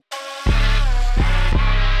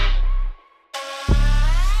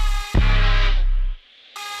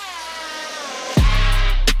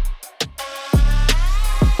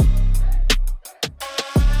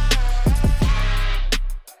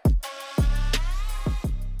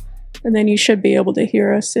and then you should be able to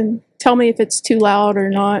hear us. And tell me if it's too loud or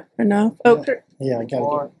not enough. Oh, Yeah, I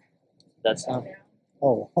got it. That's not.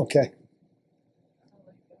 Oh, okay.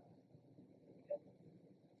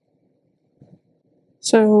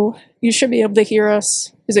 so you should be able to hear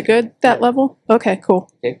us. Is it good, that level? Okay,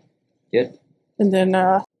 cool. Okay, good. And then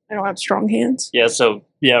I don't have strong hands. Yeah, so,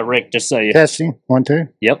 Rick, just so you... Testing, 1, 2.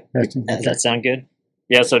 Yep. Testing. Does that sound good?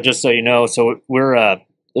 Yeah, so just so you know, so we're,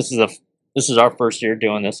 this is our first year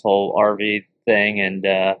doing this whole RV thing, and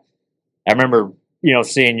I remember,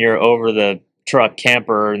 seeing your over-the-truck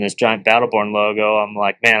camper and this giant Battleborn logo. I'm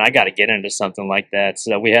like, man, I got to get into something like that.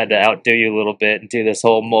 So we had to outdo you a little bit and do this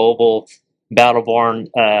whole mobile Battleborn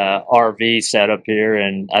RV setup here,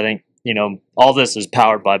 and I think all this is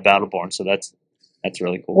powered by Battleborn, so that's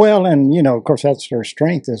really cool. Well, and of course, that's their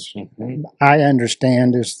strength. Is I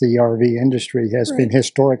understand is the RV industry has been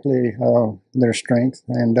historically their strength,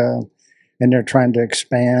 and they're trying to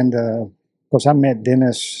expand. Of course, I met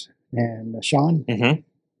Dennis and Sean, and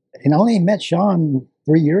I only met Sean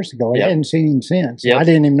 3 years ago. I hadn't seen him since. I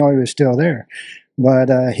didn't even know he was still there.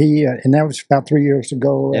 But he, and that was about 3 years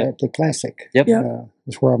ago at the Classic.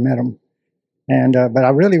 That's where I met him. And but I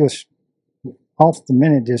really was off the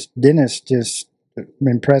minute. Dennis just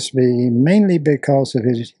impressed me mainly because of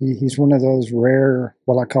he's one of those rare,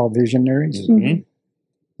 what I call visionaries.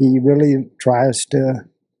 He really tries to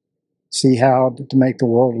see how to make the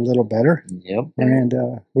world a little better. And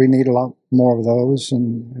we need a lot more of those,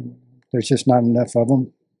 and there's just not enough of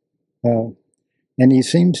them. And he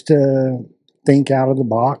seems to think out of the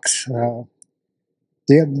box.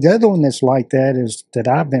 The other one that's like that is that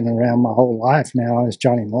I've been around my whole life now is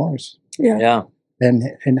Johnny Morris.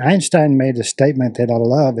 And Einstein made a statement that I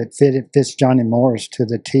love. It fits Johnny Morris to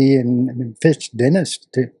the T, and it fits Dennis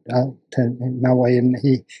to my way. And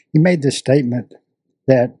he made this statement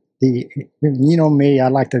that me, I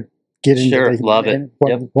like to get into love it.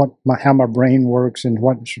 How my brain works and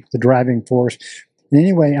what's the driving force. And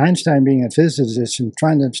anyway, Einstein being a physicist and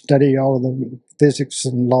trying to study all of the physics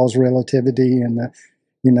and laws of relativity and a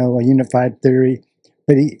unified theory,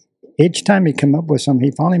 but each time he came up with something,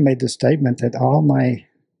 he finally made the statement that all my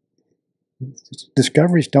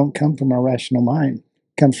discoveries don't come from our rational mind,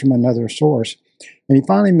 it comes from another source. And he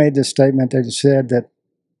finally made this statement that said that,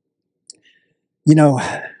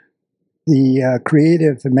 the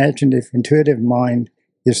creative, imaginative, intuitive mind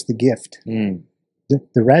is the gift. The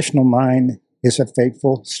rational mind is a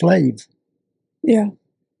faithful slave.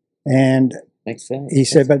 And makes sense. He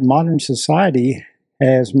said, but modern society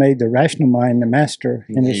has made the rational mind the master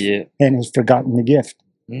and has forgotten the gift.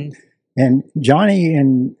 And Johnny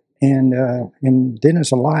and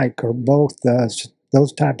Dennis alike are both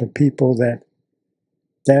those type of people that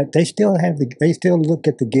they still look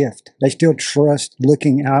at the gift. They still trust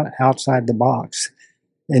looking outside the box.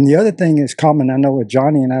 And the other thing is common, I know with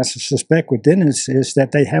Johnny and I suspect with Dennis, is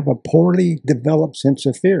that they have a poorly developed sense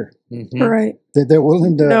of fear. Right. That they're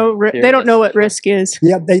willing to... they don't know what risk is.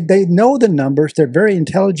 Yeah, they know the numbers. They're very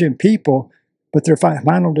intelligent people, but their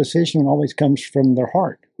final decision always comes from their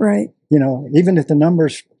heart. Right. Even if the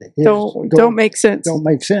numbers don't make sense. Don't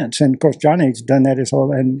make sense. And of course, Johnny's done that his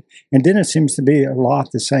whole, and Dennis seems to be a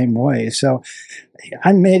lot the same way. So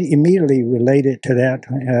I immediately related to that.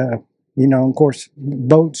 Of course,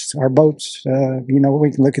 our boats,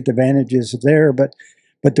 we can look at the advantages there, but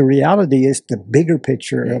the reality is the bigger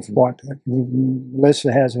picture of what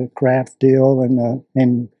Melissa has a craft deal,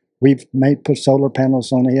 and we've put solar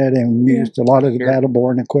panels on it and used a lot of the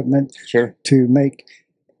Battleborn equipment to make.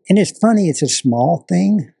 And it's funny, it's a small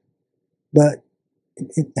thing, but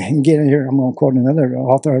again, here I'm going to quote another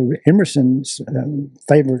author, Emerson's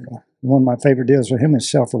one of my favorite deals for him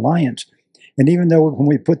is self-reliance. And even though when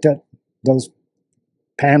we put those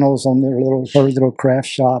panels on their little craft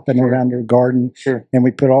shop and around their garden, and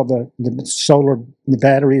we put all the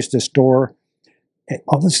batteries to store,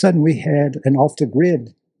 all of a sudden we had an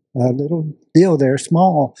off-the-grid little deal there,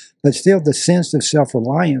 small, but still the sense of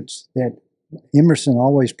self-reliance that Emerson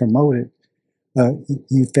always promoted,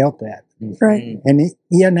 you felt that. Right. And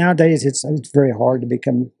nowadays it's very hard to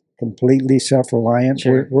become completely self-reliant.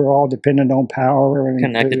 We're all dependent on power and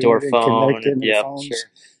connected to our phone.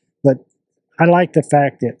 But I like the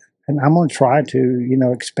fact that, and I'm going to try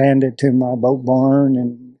to, expand it to my boat barn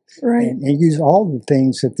and use all the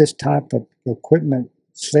things that this type of equipment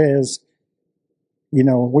says.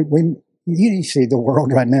 You see the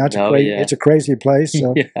world right now. It's a crazy place.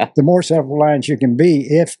 So the more self-reliant you can be,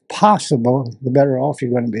 if possible, the better off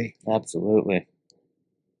you're going to be. Absolutely.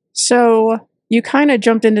 So you kind of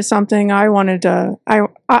jumped into something I wanted to.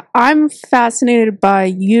 I'm fascinated by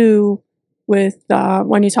you with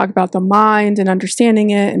when you talk about the mind and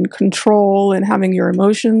understanding it and control and having your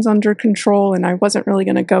emotions under control. And I wasn't really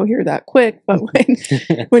going to go here that quick, but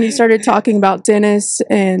when you started talking about Dennis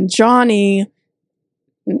and Johnny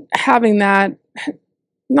having that,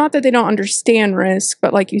 not that they don't understand risk,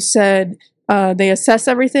 but like you said, they assess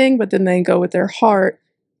everything, but then they go with their heart.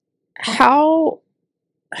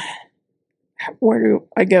 Where do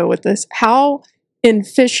I go with this? How in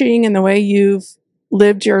fishing and the way you've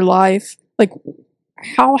lived your life, like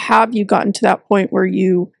how have you gotten to that point where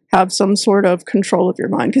you have some sort of control of your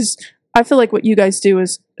mind? Because I feel like what you guys do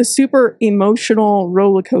is a super emotional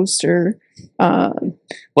roller coaster.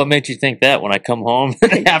 What made you think that when I come home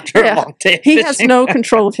after a long day? He has no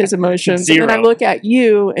control of his emotions. Zero. And I look at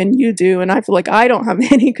you and you do, and I feel like I don't have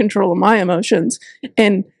any control of my emotions.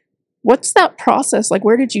 And what's that process? Like,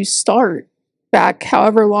 where did you start back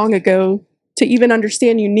however long ago to even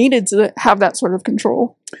understand you needed to have that sort of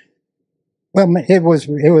control? Well, it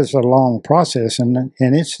was a long process, and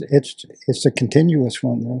it's a continuous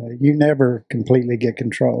one. You never completely get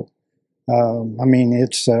control. I mean,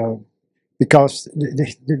 it's because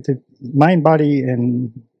the mind, body,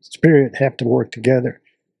 and spirit have to work together,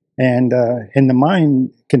 and the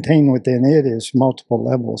mind contained within it is multiple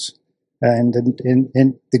levels. And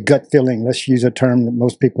in the gut feeling, let's use a term that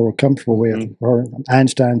most people are comfortable with, or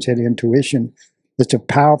Einstein said intuition. It's a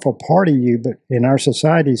powerful part of you, but in our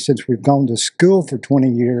society, since we've gone to school for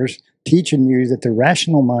 20 years, teaching you that the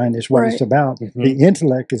rational mind is what it's about, the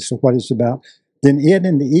intellect is what it's about, then it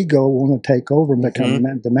and the ego want to take over and become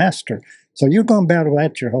the master. So you're going to battle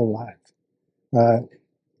that your whole life.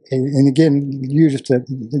 And again, use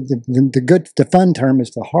the fun term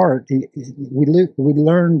is the heart. We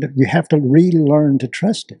learned, you have to relearn to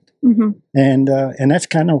trust it. And that's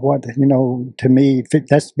kind of what, to me,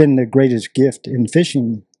 that's been the greatest gift in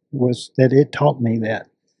fishing, was that it taught me that.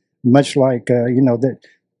 Much like, that,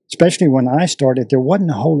 especially when I started, there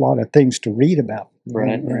wasn't a whole lot of things to read about.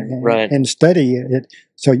 And study it.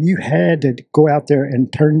 So you had to go out there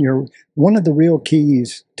and one of the real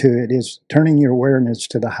keys to it is turning your awareness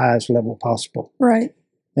to the highest level possible. Right.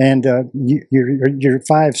 And your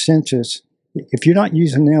five senses, if you're not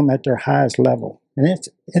using them at their highest level, and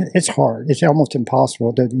it's hard, it's almost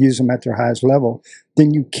impossible to use them at their highest level,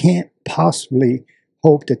 then you can't possibly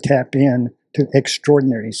hope to tap in to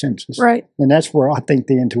extraordinary senses. Right. And that's where I think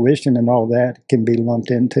the intuition and all that can be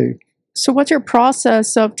lumped into. So what's your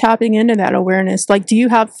process of tapping into that awareness? Like, do you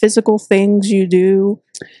have physical things you do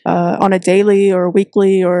on a daily or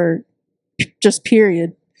weekly or just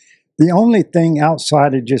period? The only thing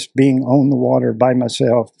outside of just being on the water by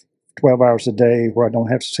myself 12 hours a day, where I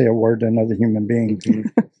don't have to say a word to another human being,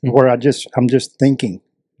 where I'm just thinking.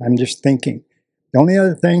 The only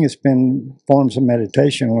other thing has been forms of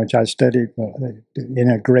meditation, which I studied in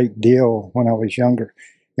a great deal when I was younger.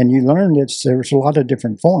 And you learn there's a lot of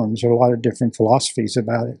different forms, or a lot of different philosophies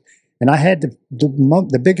about it. And I had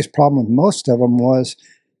the biggest problem with most of them was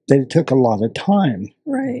that it took a lot of time.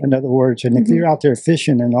 Right. In other words, and if you're out there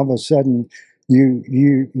fishing and all of a sudden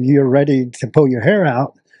you're ready to pull your hair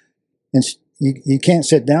out, and you can't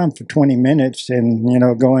sit down for 20 minutes and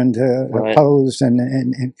go into a pose,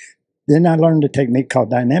 and then I learned a technique called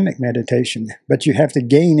dynamic meditation. But you have to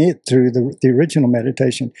gain it through the original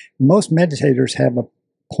meditation. Most meditators have a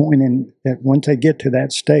point in that once they get to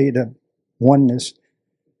that state of oneness,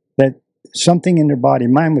 that something in their body,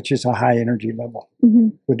 mine, which is a high energy level,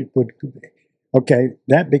 that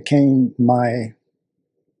became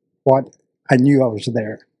what I knew I was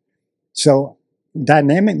there. So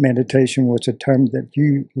dynamic meditation was a term that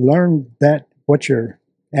you learned that what your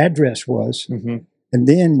address was, and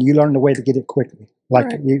then you learn the way to get it quickly.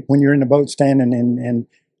 Like when you're in the boat standing and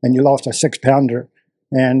you lost a 6-pounder,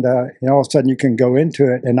 and all of a sudden you can go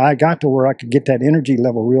into it. And I got to where I could get that energy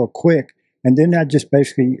level real quick. And then I just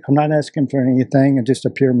basically, I'm not asking for anything, and just a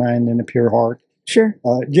pure mind and a pure heart. Sure.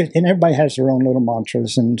 And everybody has their own little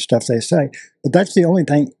mantras and stuff they say. But that's the only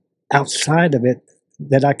thing outside of it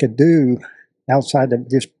that I could do, outside of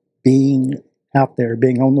just being out there,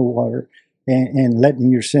 being on the water, and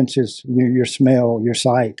letting your senses, your smell, your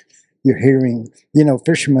sight, your hearing.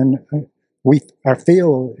 Fishermen, our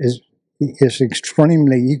feel is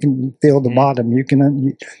extremely, you can feel the bottom. You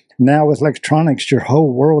can, now with electronics, your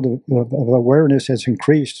whole world of awareness has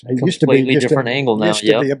increased. It used to be just different angle now. Used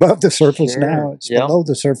to be above the surface. Now it's below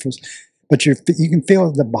the surface. But you can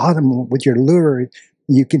feel the bottom with your lure.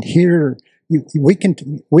 You can hear. We can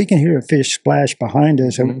hear a fish splash behind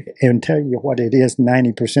us and tell you what it is 90%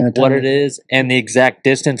 of the time. What it is, and the exact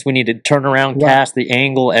distance we need to turn around, cast, the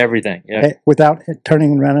angle, everything. Yeah. Without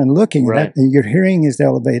turning around and looking. Right. Your hearing is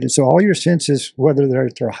elevated. So all your senses, whether they're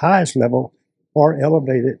at their highest level, or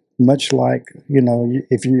elevated, much like,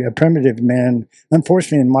 if you're a primitive man,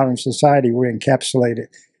 unfortunately in modern society, we're encapsulated.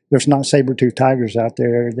 There's not saber-toothed tigers out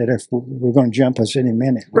there that if we're going to jump us any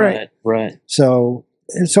minute. Right. So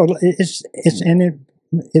it's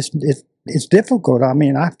difficult. I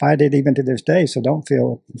mean, I fight it even to this day, so don't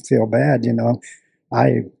feel bad.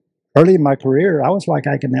 Early in my career, I was like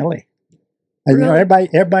Iaconelli. Really?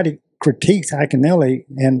 Everybody critiques Iaconelli,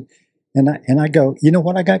 and I go, you know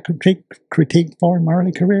what I got critiqued for in my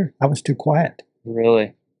early career? I was too quiet.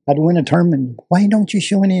 Really? I'd win a tournament. Why don't you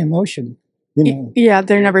show any emotion? Yeah,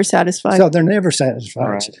 they're never satisfied. So they're never satisfied.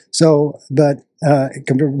 Right. So, but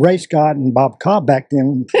Ray Scott and Bob Cobb back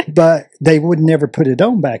then, but they would never put it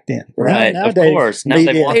on back then. Right, Nowadays, of course. Now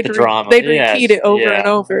they want the drama. They'd repeat it over and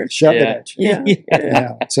over. Shove it at you.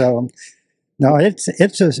 Yeah. So, no, it's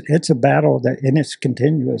a battle and it's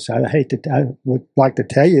continuous. I would like to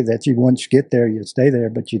tell you that once you get there, you stay there,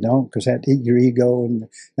 but you don't, because your ego and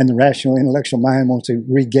the rational intellectual mind wants to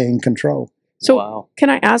regain control. So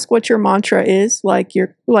Can I ask what your mantra is? When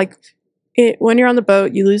you're on the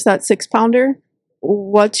boat, you lose that 6-pounder.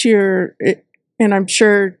 What's and I'm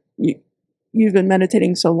sure you've been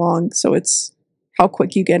meditating so long, so it's how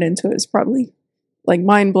quick you get into it is probably like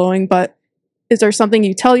mind blowing, but is there something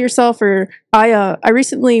you tell yourself? Or I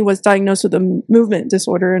recently was diagnosed with a movement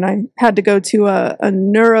disorder, and I had to go to a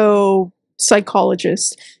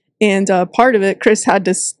neuropsychologist. And part of it, Chris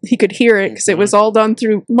he could hear it because it was all done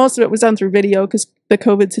most of it was done through video because the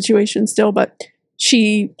COVID situation still, but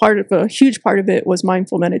a huge part of it was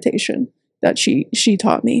mindful meditation that she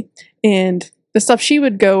taught me. And the stuff she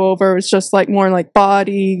would go over was just more like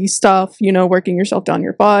body stuff, working yourself down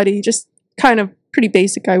your body, just kind of pretty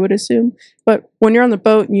basic, I would assume. But when you're on the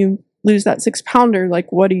boat and you lose that 6-pounder,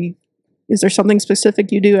 is there something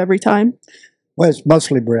specific you do every time? Well, it's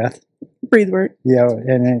mostly breath. Breathe work. Yeah,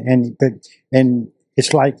 and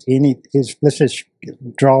it's like let's just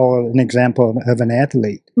draw an example of an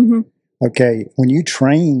athlete. Mm-hmm. Okay, when you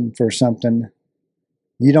train for something,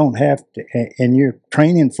 you don't have to, and you're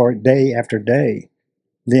training for it day after day,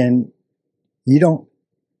 then you don't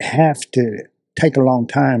have to take a long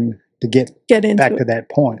time to get back to that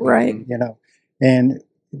point. Right. And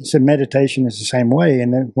so meditation is the same way.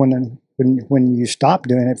 And then when you stop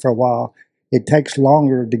doing it for a while, it takes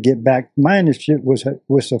longer to get back. Mine was an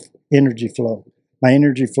energy flow. My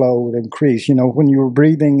energy flow would increase. When you were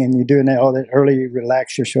breathing and you're doing all that early,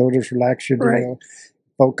 relax your shoulders, relax your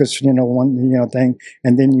focus, one thing,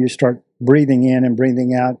 and then you start breathing in and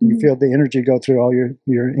breathing out. Mm-hmm. You feel the energy go through all your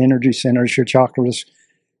energy centers, your chakras,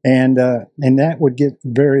 and that would get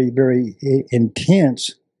very, very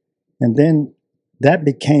intense. And then that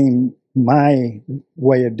became my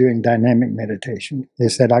way of doing dynamic meditation.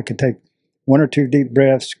 Is that I could take 1 or 2 deep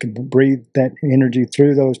breaths, could breathe that energy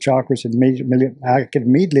through those chakras, and I could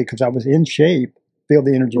immediately, because I was in shape, feel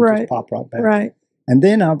the energy just pop right back. Right. And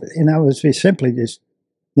then I was simply just,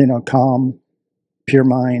 calm, pure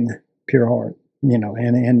mind, pure heart,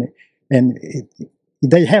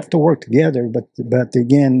 they have to work together, but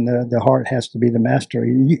again, the heart has to be the master.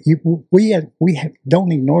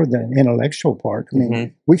 Don't ignore the intellectual part. I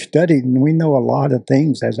mean, we've studied and we know a lot of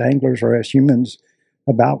things as anglers or as humans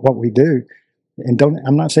about what we do, and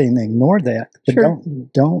I'm not saying ignore that, but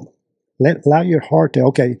don't allow your heart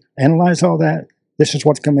to analyze all that. This is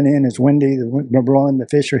what's coming in. It's windy. They're blowing. The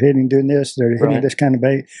fish are hitting, doing this. They're hitting this kind of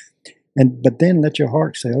bait, but then let your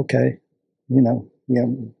heart say,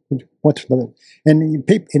 what's the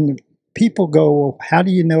and people go, well, how do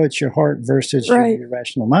you know it's your heart versus your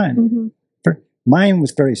rational mind? Mm-hmm. Mine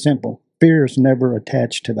was very simple. Fear is never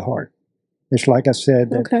attached to the heart. It's like I said,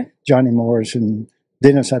 that Johnny Morris and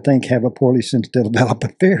Dennis, I think, have a poorly sensitive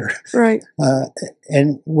development fear. Right.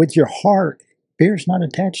 And with your heart, fear is not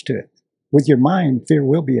attached to it. With your mind, fear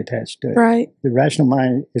will be attached to it. Right. The rational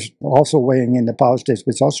mind is also weighing in the positives,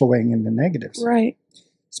 but it's also weighing in the negatives. Right.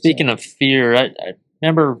 Speaking of fear, I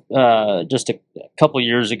remember just a couple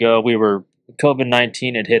years ago,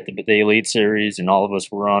 COVID-19 had hit the Elite Series, and all of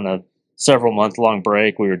us were on a several-month-long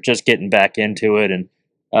break. We were just getting back into it, and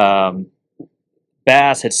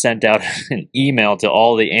Bass had sent out an email to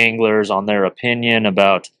all the anglers on their opinion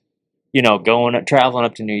about, traveling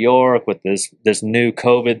up to New York with this new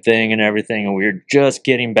COVID thing and everything, and we were just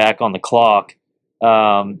getting back on the clock.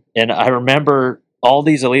 And I remember all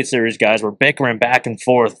these Elite Series guys were bickering back and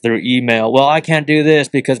forth through email. Well, I can't do this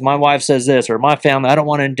because my wife says this, or my family, I don't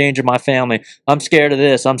want to endanger my family. I'm scared of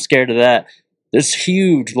this. I'm scared of that. This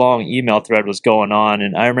huge, long email thread was going on,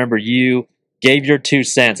 and I remember you gave your 2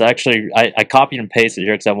 cents. Actually, I copied and pasted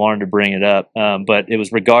here because I wanted to bring it up, but it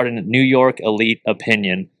was regarding New York Elite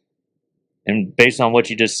opinion. and based on what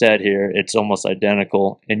you just said here, it's almost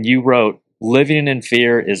identical. And you wrote, "Living in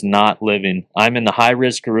fear is not living. I'm in the high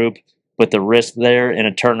risk group, but the risk there in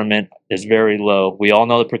a tournament is very low. We all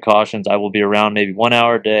know the precautions. I will be around maybe 1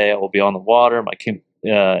 hour a day. I will be on the water,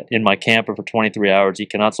 in my camper for 23 hours. You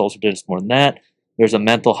cannot social distance more than that. There's a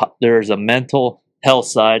mental health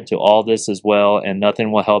side to all this as well, and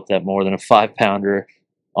nothing will help that more than a 5-pounder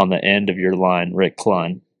on the end of your line, Rick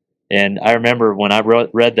Clunn." And I remember when I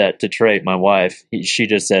read that to Trey, my wife, she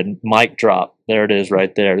just said, "Mic drop. There it is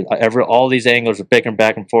right there." All these anglers are picking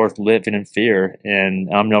back and forth, living in fear. And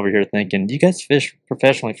I'm over here thinking, you guys fish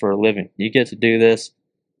professionally for a living. You get to do this.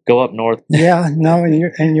 Go up north. Yeah, no,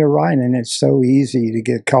 and you're right. And it's so easy to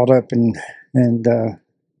get caught up in, and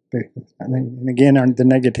again, on the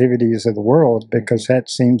negativities of the world, because that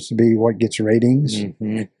seems to be what gets ratings.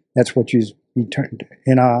 Mm-hmm. That's what you turned.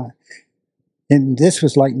 And this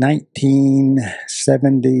was like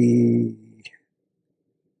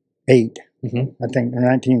 1978, Mm-hmm. I think, or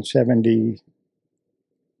 1970.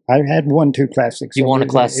 I had won 2 classics. You won a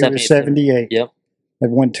class 78. It was 78. Yep. I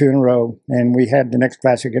won 2 in a row, and we had the next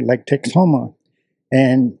classic at Lake Texoma,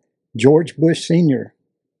 and George Bush Sr.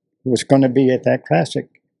 was going to be at that classic,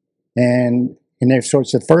 so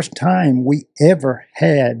it's the first time we ever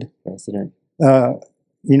had President.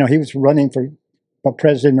 He was running for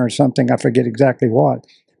president or something. I forget exactly what.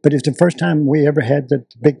 But it's the first time we ever had the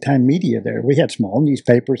big-time media there. We had small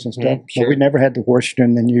newspapers and stuff, sure. but we never had the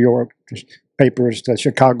Washington, the New York papers, the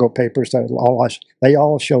Chicago papers. They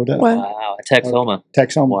all showed up. Wow. Texoma.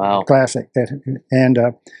 Texoma Wow. Classic. And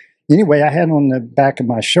anyway, I had on the back of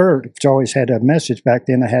my shirt, which always had a message back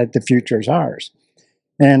then, I had "The future is ours."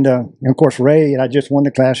 And of course, Ray, I just won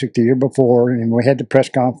the Classic the year before, and we had the press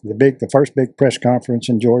conference, the first big press conference,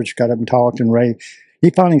 and George got up and talked, and Ray, he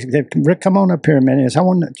finally said, "Rick, come on up here a minute. I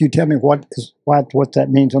want you to tell me what that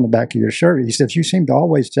means on the back of your shirt." He says, "You seem to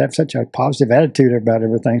always have such a positive attitude about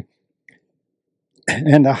everything."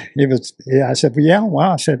 And I said, "Well, yeah,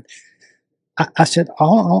 wow." I said,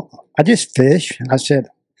 I just fish. I said,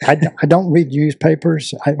 I don't read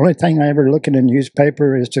newspapers. The only thing I ever look at in a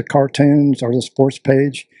newspaper is the cartoons or the sports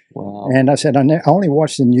page. Wow. And I said, I only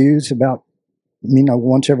watch the news about,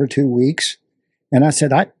 once every 2 weeks. And I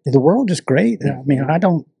said, the world is great. I mean, I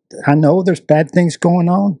know there's bad things going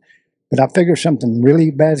on, but I figure something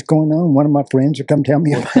really bad's going on. One of my friends will come tell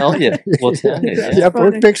me We'll tell you. We'll tell you. Yeah, if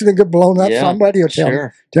we're fixing to get blown up, somebody will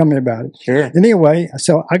tell me about it. Sure. Anyway,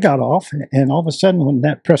 so I got off, and all of a sudden, when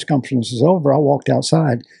that press conference was over, I walked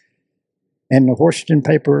outside, and the Washington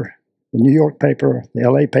paper, the New York paper, the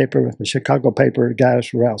LA paper, the Chicago paper,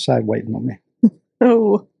 guys were outside waiting on me.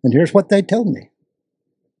 Oh. And here's what they told me.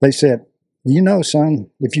 They said, "Son,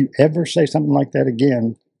 if you ever say something like that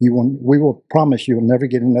again, we will promise you will never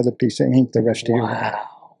get another piece of ink the rest of your life."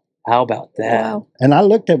 Wow. How about that? Wow. And I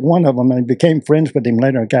looked at one of them and became friends with him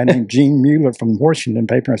later, a guy named Gene Mueller from the Washington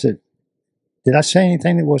paper. I said, "Did I say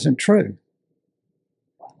anything that wasn't true?"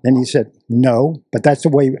 And he said, "No, but that's the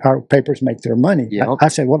way our papers make their money." Yep. I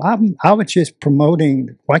said, "Well, I was just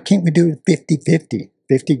promoting, why can't we do 50-50?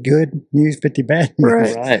 50 good news, 50 bad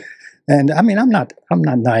news?" Right. And I mean, I'm not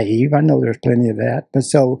naive. I know there's plenty of that. But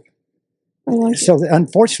so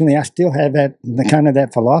unfortunately, I still have that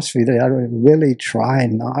philosophy that I really try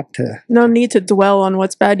not to. No need to dwell on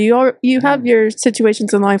what's bad. You have your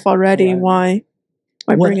situations in life already. Right.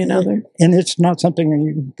 Why bring another? And it's not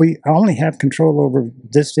something we only have control over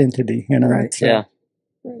this entity, Right. So, Yeah.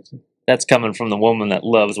 Right. That's coming from the woman that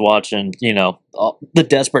loves watching, all the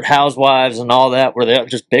Desperate Housewives and all that, where they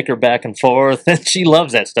just bicker back and forth. And she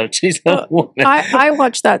loves that stuff. She's a woman. I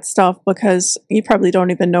watch that stuff because you probably don't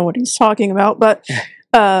even know what he's talking about. But,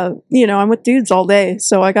 I'm with dudes all day.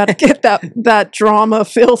 So I got to get that drama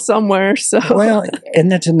feel somewhere. So well,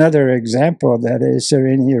 and that's another example of that. Is there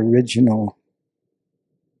any original?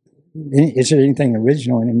 Is there anything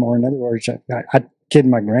original anymore? In other words, I kid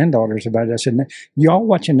my granddaughters about it. I said, "You all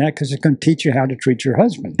watching that because it's going to teach you how to treat your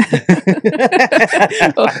husband."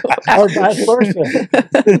 Or vice versa.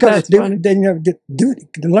 Because learn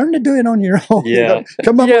to do it on your own. Yeah.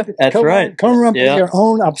 Come up with your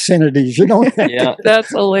own obscenities. Yeah. That's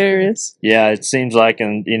hilarious. Yeah, it seems like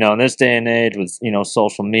in this day and age with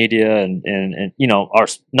social media and our,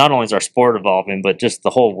 not only is our sport evolving, but just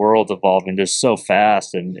the whole world's evolving just so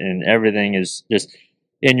fast, and everything is just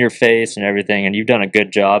in your face and everything. And you've done a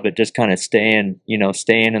good job at just kind of staying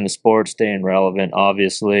in the sport, staying relevant,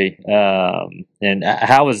 obviously. And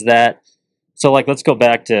how is that? So let's go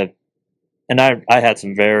back to, and I had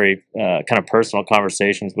some very kind of personal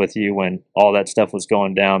conversations with you when all that stuff was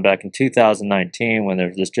going down back in 2019, when there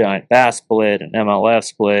was this giant Bass split and MLF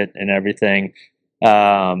split and everything.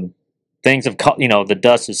 things have, the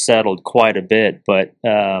dust has settled quite a bit. But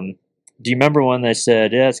do you remember when they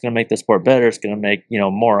said, yeah, it's going to make the sport better. It's going to make,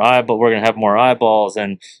 more eyeball. We're going to have more eyeballs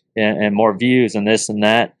and more views and this and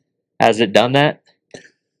that. Has it done that?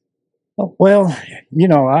 Well,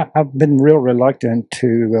 I've been real reluctant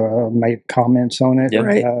to make comments on it, Yep.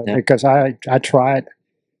 Right. because I tried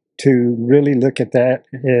to really look at that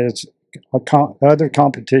as other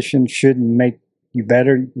competition shouldn't make you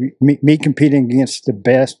better. Me competing against the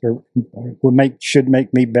best should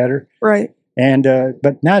make me better. Right. And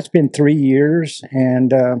but now it's been 3 years,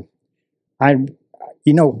 and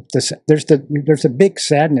there's a big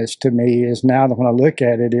sadness to me is now that when I look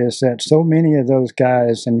at it is that so many of those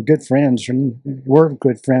guys and good friends and were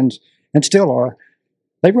good friends and still are,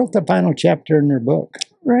 they wrote the final chapter in their book.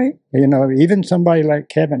 Right. Even somebody like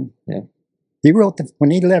Kevin. Yeah. He wrote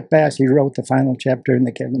when he left Bass, he wrote the final chapter in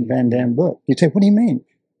the Kevin Van Dam book. He said, "What do you mean?"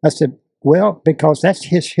 I said, "Well, because that's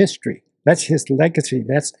his history. That's his legacy.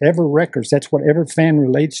 That's ever records. That's what every fan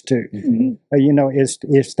relates to. Mm-hmm.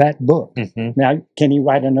 Is that book. Now, can he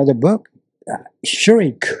write another book? Sure,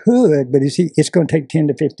 he could, but it's going to take 10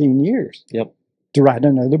 to 15 years to write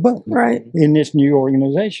another book in this new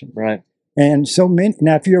organization. Right. And so many.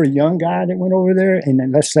 Now, if you're a young guy that went over there, and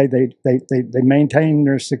then let's say they maintain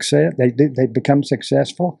their success, they become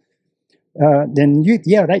successful. Then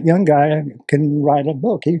that young guy can write a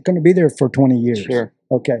book. He's going to be there for 20 years. Sure.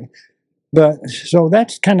 Okay. But so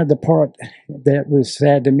that's kind of the part that was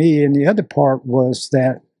sad to me. And the other part was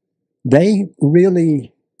that they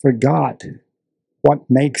really forgot what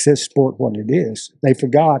makes this sport what it is. They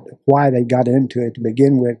forgot why they got into it to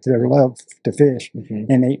begin with, their love to fish.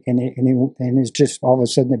 And it's just all of a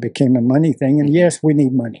sudden it became a money thing. And yes, we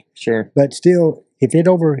need money. Sure. But still, if it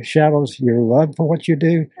overshadows your love for what you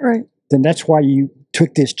do, then that's why you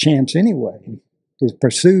took this chance anyway, to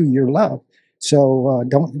pursue your love. So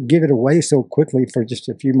don't give it away so quickly for just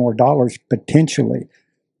a few more dollars potentially.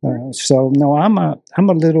 So no, I'm a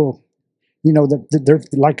little, there's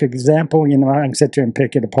like example. I can sit there and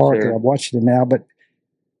pick it apart. Sure. I've watched it now, but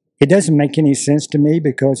it doesn't make any sense to me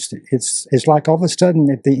because it's like all of a sudden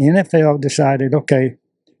if the NFL decided, okay,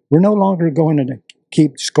 we're no longer going to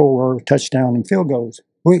keep score, touchdown, and field goals.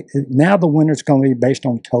 Now the winner's going to be based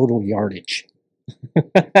on total yardage.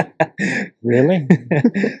 Really?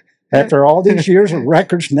 After all these years of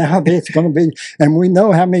records, now it's going to be, and we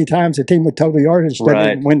know how many times a team with total yardage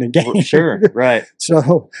doesn't win the game. Sure, right.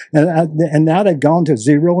 So, and now they've gone to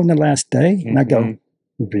 0 in the last day, and I go,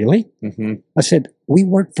 really? I said, we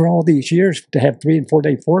worked for all these years to have 3 and 4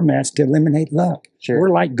 day formats to eliminate luck. Sure. We're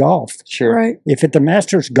like golf. Sure. Right. If at the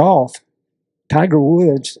Masters golf, Tiger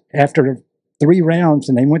Woods, after 3 rounds,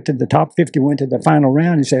 and they went to the top 50, went to the final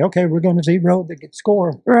round, and say, okay, we're going to 0 to get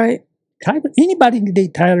score. Right. Anybody can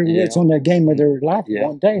beat Tiger Woods on their game of their life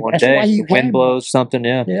one day. That's why you wind blows something.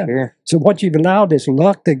 Yeah. Sure. So what you've allowed is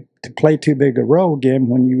luck to play too big a role again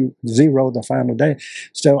when you 0 the final day.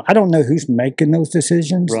 So I don't know who's making those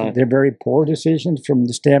decisions. Right. They're very poor decisions from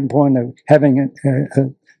the standpoint of having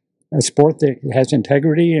a sport that has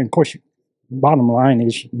integrity. And of course, bottom line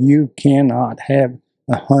is you cannot have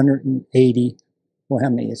 180. Well,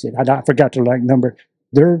 how many is it? I forgot the number.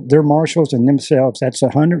 They're marshals and themselves. That's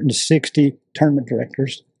 160 tournament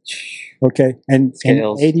directors, okay, and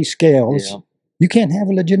 80 scales. Yeah. You can't have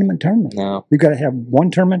a legitimate tournament. No, you got to have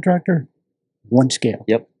 1 tournament director, 1 scale.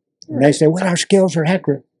 Yep. And they say, well, our scales are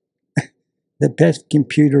accurate. The best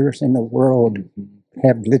computers in the world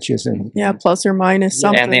have glitches in them. Yeah, plus or minus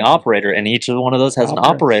something. And the operator, and each one of those has an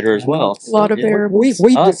operator as well. A lot of variables.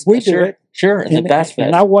 We do it. Sure, in the Bass Fest.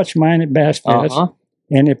 And I watch mine at Bass Fest.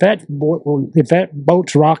 And if that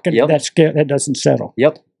boat's rocking, that scale that doesn't settle.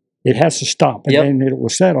 Yep. It has to stop, and then it will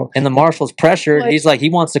settle. And the marshal's pressured. He's like, he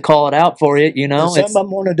wants to call it out for you. Some of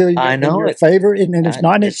them want to do you I know in your favor, and it's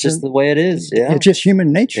not. It's just the way it is. Yeah. It's just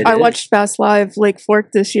human nature. I watched Bass Live Lake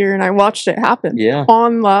Fork this year, and I watched it happen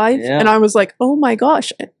on live, and I was like, oh my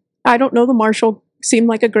gosh. I don't know, the marshal seemed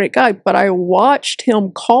like a great guy, but I watched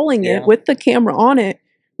him calling it with the camera on it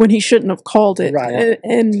when he shouldn't have called it. Right.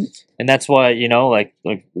 And that's why, like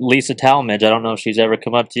Lisa Talmadge, I don't know if she's ever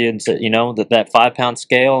come up to you and said, that 5-pound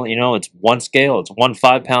scale, it's 1 scale, it's 1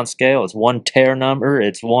 5-pound scale, it's 1 tear number,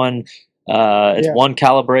 it's 1 1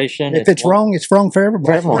 calibration. If it's wrong, it's wrong for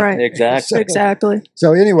everybody. Right. Exactly.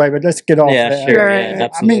 So anyway, but let's get off that. Sure. Yeah,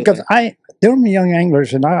 I mean, because there are young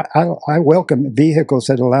anglers, and I welcome vehicles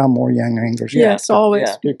that allow more young anglers. Yes, always.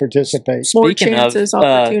 To participate. More chances,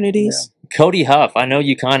 opportunities. Cody Huff, I know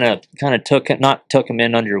you kind of took him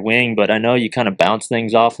in under your wing, but I know you kind of bounced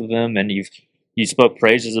things off of him, and you spoke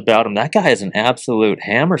praises about him. That guy is an absolute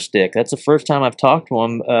hammer stick. That's the first time I've talked to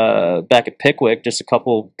him back at Pickwick just a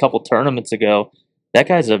couple tournaments ago. That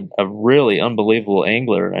guy's a really unbelievable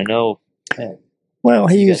angler. I know. Well,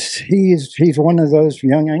 he's one of those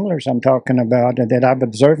young anglers I'm talking about that I've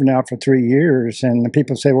observed now for 3 years. And the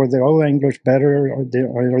people say, "Well, the old anglers better, or the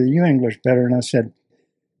new anglers better?" And I said,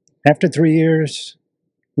 after 3 years,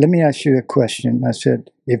 let me ask you a question. I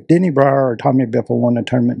said, if Denny Breyer or Tommy Biffle won a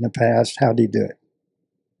tournament in the past, how'd he do it?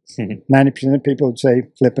 90% of people would say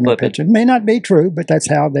flipping or pitching. May not be true, but that's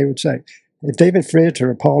how they would say. If David Fritz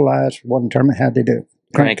or Paul Lyles won a tournament, how'd they do it?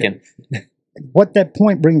 Cranking. What that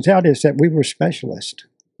point brings out is that we were specialists,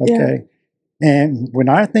 okay? Yeah. And when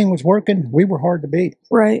our thing was working, we were hard to beat.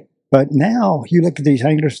 Right. But now you look at these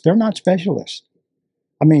anglers, they're not specialists.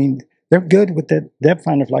 I mean, they're good with the depth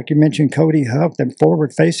finders, like you mentioned, Cody Huff, they're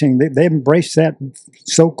forward-facing. They embrace that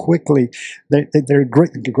so quickly. They're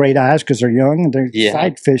great eyes because they're young, and they're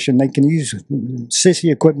sight fishing. They can use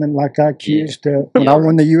sissy equipment like I used when I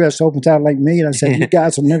won the U.S. Opens out Lake Mead. I said, you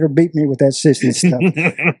guys will never beat me with that sissy stuff.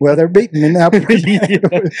 Well, they're beating me now.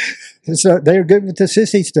 So they're good with the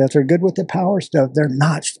sissy stuff. They're good with the power stuff. They're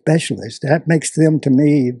not specialists. That makes them, to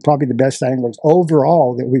me, probably the best anglers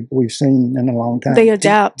overall that we've seen in a long time. They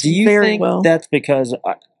adapt. Do you very think well. That's because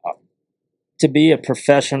to be a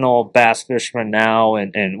professional bass fisherman now,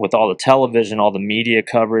 and with all the television, all the media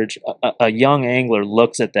coverage, a young angler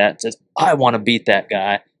looks at that and says, I want to beat that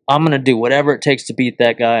guy. I'm going to do whatever it takes to beat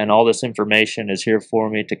that guy, and all this information is here for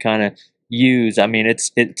me to kind of use. I mean,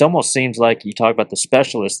 it almost seems like you talk about the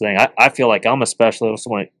specialist thing. I feel like I'm a specialist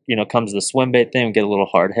when it comes to the swim bait thing. We get a little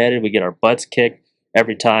hard-headed. We get our butts kicked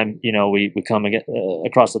every time we come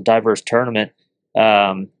across a diverse tournament.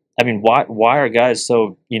 I mean, why are guys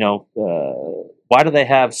so, why do they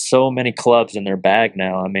have so many clubs in their bag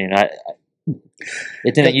now? I mean,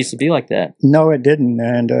 it didn't used to be like that. No, it didn't,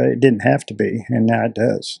 and it didn't have to be, and now it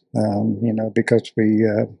does. Because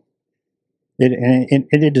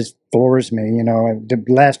it just floors me. The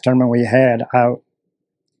last tournament we had,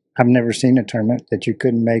 I've never seen a tournament that you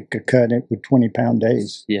couldn't make a cut with 20-pound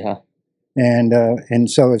days. Yeah.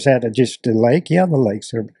 And so is that just the lake? Yeah, the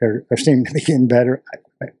lakes are seem to be getting better.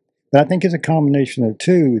 But I think it's a combination of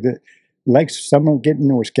two. The lakes, some are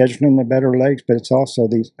we're scheduling the better lakes, but it's also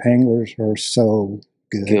these anglers are so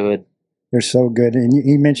good. They're so good. And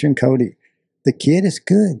you mentioned Cody. The kid is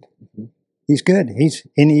good. Mm-hmm. He's good. He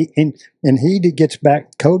gets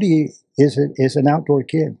back. Cody is an outdoor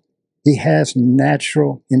kid. He has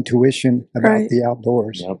natural intuition about the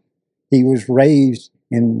outdoors. Yep. He was raised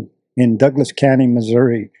in Douglas County,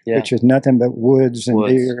 Missouri, which is nothing but woods and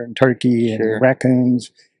deer and turkey and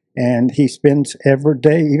raccoons. And he spends every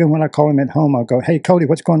day, even when I call him at home, I'll go, "Hey, Cody,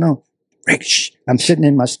 what's going on?" Rick, shh, I'm sitting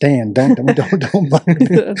in my stand. Don't bother me.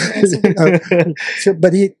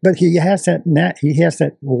 But he has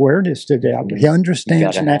that awareness to the outdoor. He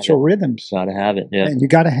understands natural rhythms. Got to have it, yeah. And you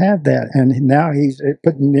got to have that. And now he's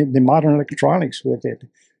putting the modern electronics with it.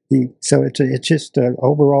 So it's just an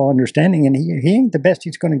overall understanding, and he ain't the best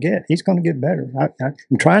he's going to get. He's going to get better.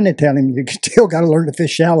 I'm trying to tell him you still got to learn to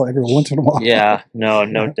fish shallow every once in a while. Yeah, no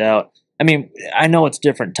doubt. I mean, I know it's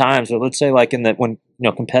different times, but let's say like when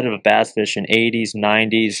competitive bass fishing, 80s,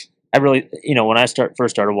 90s. I really, when I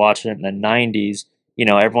first started watching it in the 90s,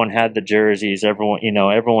 everyone had the jerseys.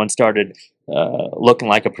 Everyone started looking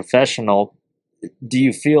like a professional. Do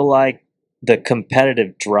you feel like the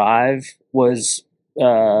competitive drive was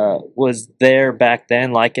there back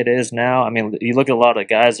then like it is now? I mean, you look at a lot of the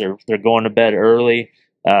guys, they're going to bed early.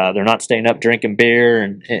 They're not staying up drinking beer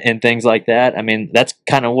and things like that. I mean, that's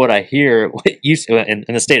kind of what I hear in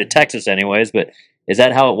the state of Texas anyways, but is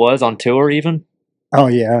that how it was on tour even? Oh,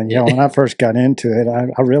 yeah. When I first got into it, I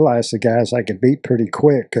realized the guys I could beat pretty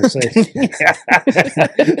quick because they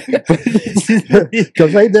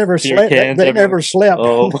never slept. They never slept.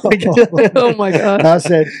 Oh, my God. Oh, my God. I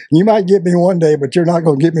said, you might get me one day, but you're not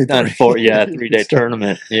going to get me not 3-day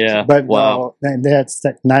tournament. Yeah. But wow. That's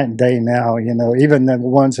that night and day now. Even the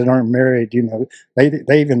ones that aren't married,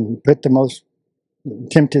 they even put the most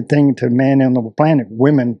tempted thing to man on the planet,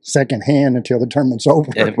 women secondhand until the tournament's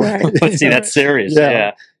over. Yeah, right. See, that's serious.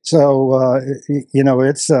 Yeah. So,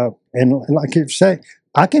 it's, and like you say,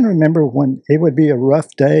 I can remember when it would be a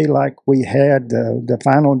rough day, like we had the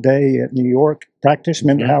final day at New York practice.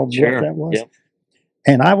 Remember how rough that was? Yep.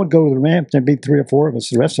 And I would go to the ramp, and there'd be 3 or 4 of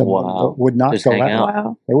us. The rest of them would not just go out.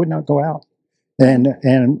 Wow. They would not go out.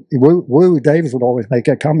 And Woo Davis would always make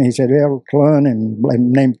that comment. He said, Clunn and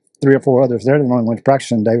named 3 or 4 others. They're the only ones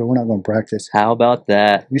practicing, David. We're not going to practice. How about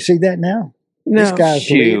that? You see that now? These No. guys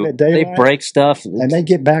leave Shoot, at they daylight break stuff. and they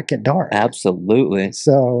get back at dark. Absolutely.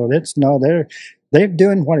 So they're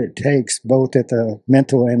doing what it takes, both at the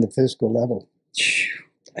mental and the physical level.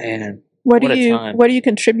 Man, What what do a you time. what do you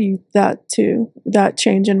contribute that to, that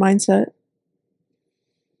change in mindset?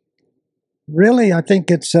 Really, I think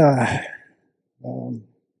it's. I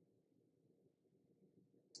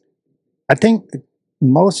think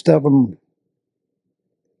most of them.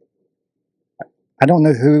 I don't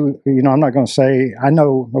know who. I'm not going to say. I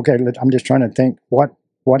know. Okay, I'm just trying to think what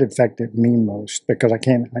affected me most, because I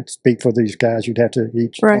can't speak for these guys. You'd have to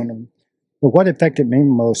each Right. one of them. But what affected me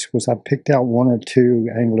most was I picked out one or two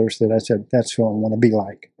anglers that I said, that's who I want to be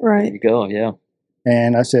like. There Right. you go. Yeah.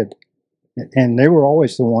 And I said, and they were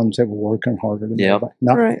always the ones that were working harder than Yep. everybody.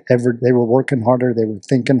 Not Right. ever. They were working harder. They were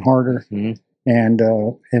thinking harder. Mhm. And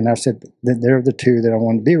I said that they're the two that I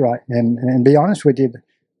wanted to be right. And be honest with you,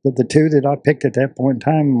 the two that I picked at that point in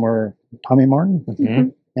time were Tommy Martin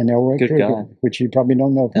Mhm. and Elroy Good Krieger, guy. which you probably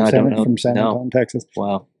don't know No, I don't know. from San No. Antonio, Texas.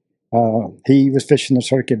 Wow. He was fishing the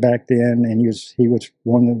circuit back then, and he was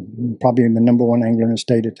probably the number one angler in the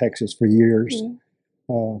state of Texas for years.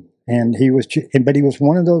 And but he was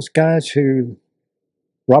one of those guys who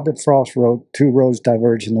Robert Frost wrote, "Two roads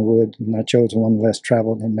diverge in the woods, and I chose the one less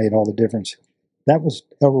traveled, and it made all the difference." That was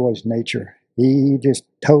Elroy's nature. He just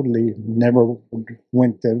totally never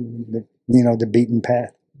went the beaten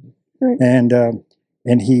path, Right.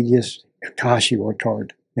 and he just, gosh, he worked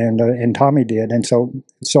hard, and Tommy did, and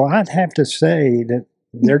so I'd have to say that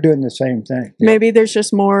they're doing the same thing. Maybe there's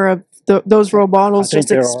just more of those role models I think just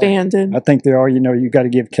there are. expanded. I think there are. You got to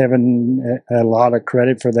give Kevin a lot of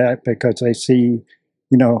credit for that, because they see,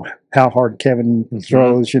 how hard Kevin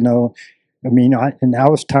throws. I mean, I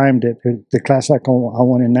was timed at the class I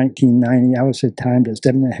won in 1990. I was timed at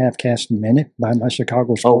 7.5 casts a minute by my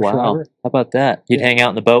Chicago Oh sports wow. writer. How about that? He'd hang out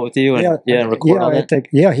in the boat with you and and record all that.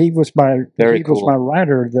 He was my Very was cool. my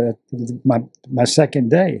writer my second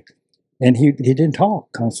day, and he didn't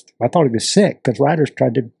talk. I thought he was sick, because writers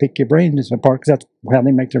tried to pick your brains apart, because that's how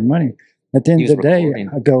they make their money. At the end He of was the day, recording.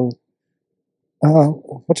 I go,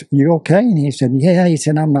 you okay? And he said, yeah. He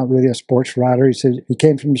said, I'm not really a sports writer. He said, he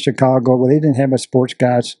came from Chicago. Well, they didn't have a sports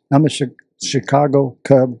guys. I'm a Chicago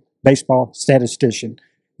Cub baseball statistician.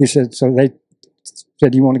 He said, so they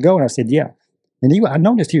said, you want to go? And I said, yeah. And I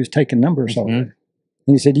noticed he was taking numbers over. And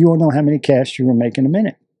he said, you want to know how many casts you were making a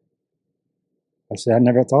minute? I said, I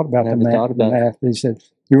never thought about the math. He said,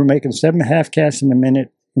 you were making 7.5 casts in a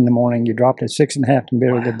minute in the morning. You dropped at 6.5 in the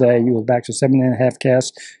middle of the day. You were back to 7.5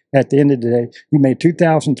 casts at the end of the day. You made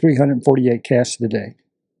 2,348 casts a day.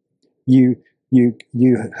 You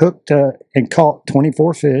hooked and caught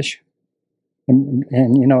 24 fish. And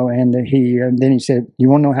then he said, you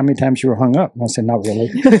want to know how many times you were hung up? And I said, not really.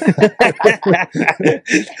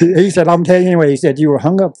 He said, I'm telling you anyway. He said, you were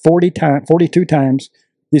hung up 42 times.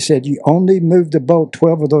 He said, you only moved the boat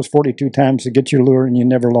 12 of those 42 times to get your lure, and you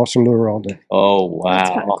never lost a lure all day. Oh wow. That's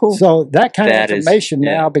kind of cool. So that kind That of is- information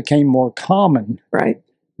yeah. now became more common. Right.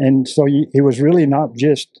 And so it was really not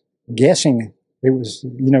just guessing. It was,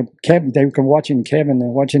 Kevin, they were watching Kevin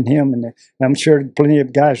and watching him. And I'm sure plenty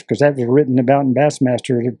of guys, because that was written about in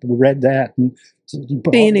Bassmaster, read that. And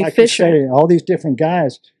Being efficient. All these different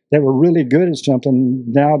guys that were really good at something,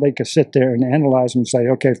 now they could sit there and analyze and say,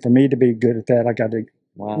 okay, for me to be good at that, I got to,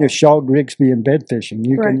 Wow. Shaw Grigsby in bed fishing.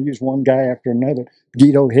 You Right. can use one guy after another.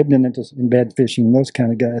 Guido Hibden in bed fishing, those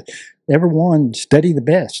kind of guys. Everyone study the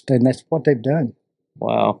best, and that's what they've done.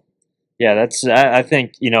 Wow. Yeah, that's. I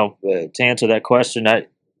think to answer that question,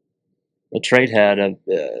 the trade had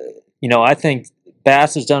I think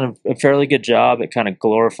Bass has done a fairly good job at kind of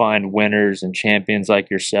glorifying winners and champions like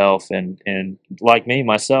yourself, and like me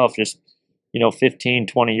myself, just 15,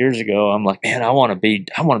 20 years ago, I'm like, man, I want to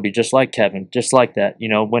be just like Kevin, just like that,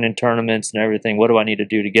 winning tournaments and everything. What do I need to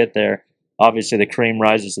do to get there? Obviously, the cream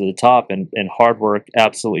rises to the top, and hard work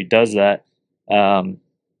absolutely does that.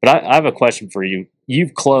 But I have a question for you.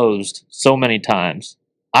 You've closed so many times.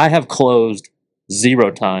 I have closed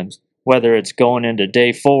 0 times, whether it's going into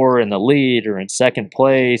day 4 in the lead or in second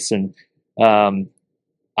place. And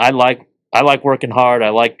I like working hard. I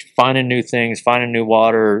like finding new things, finding new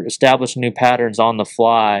water, establishing new patterns on the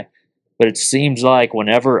fly. But it seems like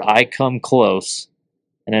whenever I come close,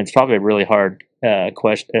 and it's probably a really hard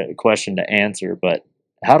question to answer, but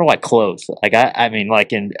how do I close? Like I mean,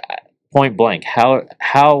 like in point blank,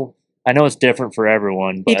 how I know it's different for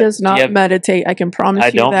everyone. But He does not meditate. I can promise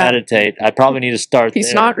you that. I don't meditate. I probably need to start He's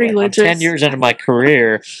there. not But religious. I'm 10 years into my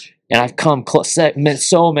career, and I've come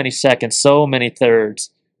so many seconds, so many thirds.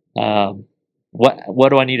 What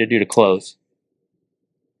do I need to do to close?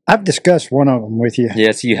 I've discussed one of them with you.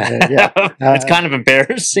 Yes, you have. Yeah. It's kind of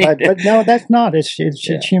embarrassing. But no, that's not. It's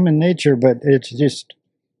human nature, but it's just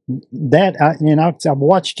that. I've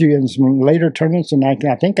watched you in some later tournaments, and I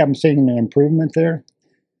think I'm seeing an improvement there.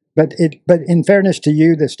 But in fairness to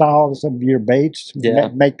you, the styles of your baits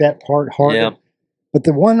make that part harder. Yeah. But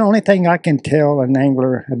the only thing I can tell an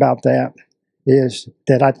angler about that is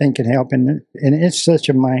that I think can help, and it's such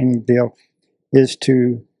a mind deal, is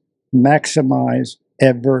to maximize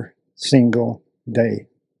every single day.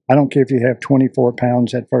 I don't care if you have 24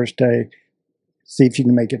 pounds that first day. See if you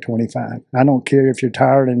can make it 25. I don't care if you're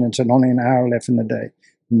tired and it's only an hour left in the day.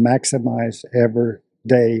 Maximize every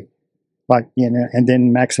day, and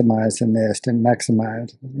then maximize the nest and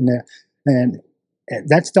maximize. And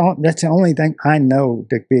that's the only thing I know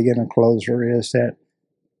to be a closer is that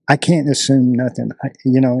I can't assume nothing.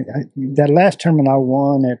 That last tournament I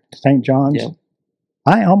won at St. John's,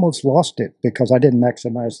 I almost lost it because I didn't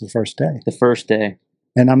maximize the first day. The first day.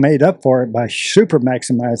 And I made up for it by super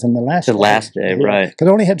maximizing the last day. The last day, right. Because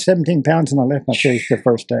I only had 17 pounds and I left my fish the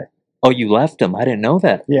first day. Oh, you left them? I didn't know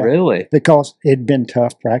that. Yeah. Really? Because it'd been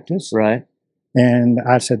tough practice. Right. And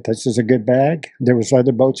I said, this is a good bag. There was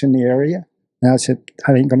other boats in the area. And I said,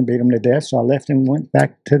 I ain't going to beat them to death. So I left and went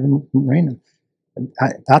back to the marina.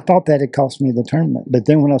 I thought that had cost me the tournament. But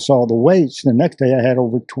then when I saw the weights, the next day I had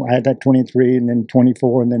I had that 23 and then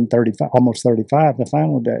 24 and then 35, almost 35 the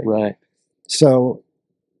final day. Right. So,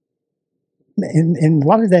 and a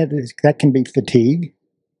lot of that can be fatigue.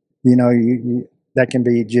 That can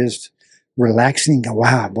be just relaxing. Go,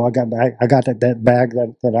 wow, boy, I got that bag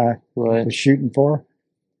that I was shooting for.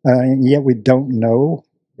 And yet we don't know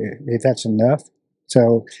if that's enough.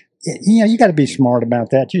 So, you got to be smart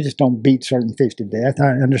about that. You just don't beat certain fish to death.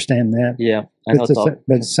 I understand that. Yeah, I know. But at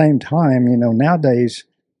the same time, nowadays,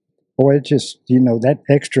 boy, it's just, that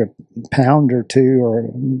extra pound or two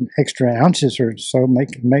or extra ounces or so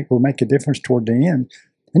will make a difference toward the end.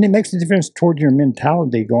 And it makes a difference toward your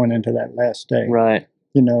mentality going into that last day. Right.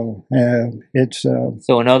 It's...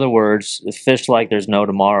 so in other words, fish like there's no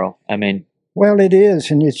tomorrow. I mean... Well, it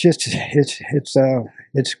is. And it's just,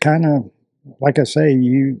 it's kind of, like I say,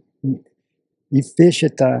 you fish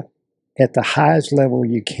at the highest level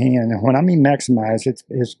you can. And when I mean maximize,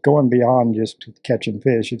 it's going beyond just catching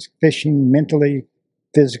fish. It's fishing mentally,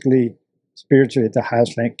 physically, spiritually at the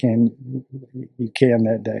highest you can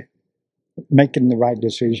that day. Making the right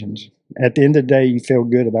decisions. At the end of the day, you feel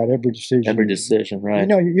good about every decision. Every decision, right.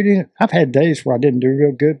 I've had days where I didn't do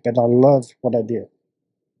real good, but I love what I did.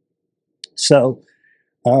 So,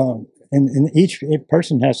 and each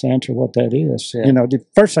person has to answer what that is. Yeah. The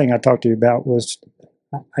first thing I talked to you about was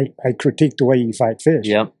I critiqued the way you fight fish.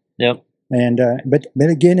 Yep. And but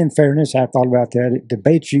again, in fairness, I thought about that. The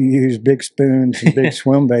baits you use, big spoons and big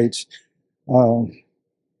swim baits,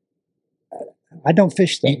 I don't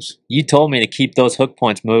fish those. You told me to keep those hook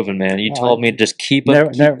points moving, man. You told me to just keep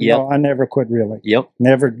it. No, I never quit reeling. Yep.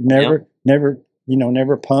 Never, never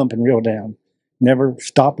pump and reel down. Never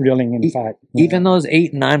stop reeling and fight. Even those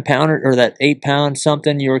 8 and 9 pounder, or that 8 pound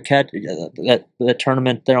something you were catching, that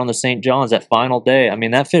tournament there on the St. John's, that final day. I mean,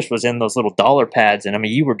 that fish was in those little dollar pads, and I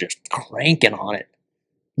mean, you were just cranking on it.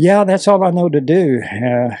 Yeah, that's all I know to do.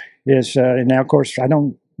 And now, of course, I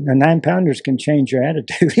don't. The 9 pounders can change your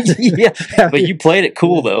attitude. Yeah, but you played it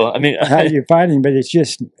cool though. I mean, how you're fighting, but it's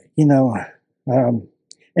just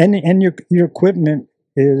and your equipment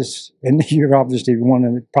is, and you're obviously one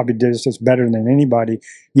that probably does this better than anybody.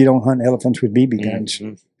 You don't hunt elephants with BB guns.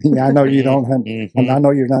 Mm-hmm. Yeah, I know you don't hunt. Mm-hmm. I know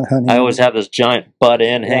you're not hunting. I always have this giant butt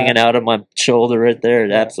end hanging out of my shoulder right there.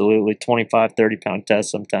 Yeah. Absolutely 25, 30 pound test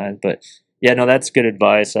sometimes, but. Yeah, no, that's good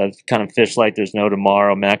advice. I've kind of fished like there's no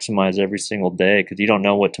tomorrow. Maximize every single day because you don't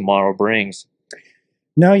know what tomorrow brings.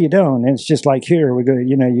 No, you don't. And it's just like here. We go.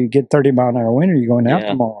 You get 30-mile-an-hour wind. Are you going out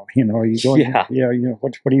tomorrow? Are you going? Yeah.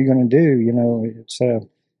 What are you going to do? It's and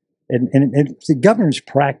it governs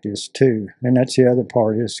practice too. And that's the other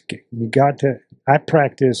part is you got to. I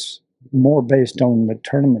practice more based on the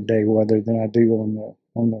tournament day weather than I do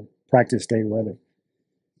on the practice day weather.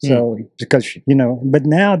 So, because, but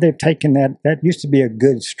now they've taken that used to be a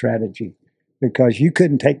good strategy because you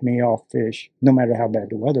couldn't take me off fish no matter how bad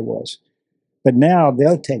the weather was. But now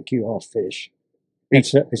they'll take you off fish. And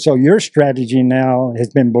so your strategy now has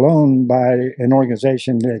been blown by an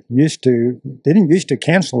organization that didn't used to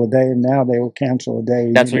cancel a day, and now they will cancel a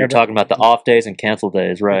day. That's what you're talking about, the off days and cancel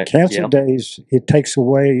days, right? Cancel days, it takes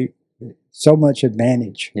away so much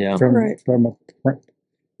advantage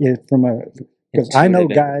because I know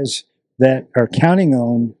guys that are counting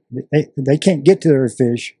on they can't get to their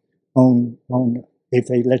fish on if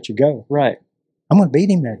they let you go. Right. I'm going to beat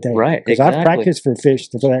him that day. Right, Because exactly. I've practiced for fish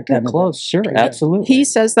for that They're kind of close, sure, Yeah. absolutely. He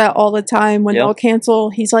says that all the time when Yep. they'll cancel.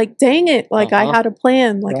 He's like, "Dang it! Like I Uh-huh. had a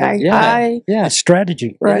plan. Like Right. Yeah. It's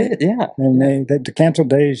strategy. right." Yeah. And the cancel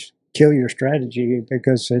days kill your strategy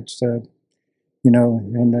because it's, you know,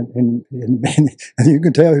 and you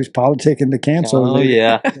can tell who's politicking the cancel. Oh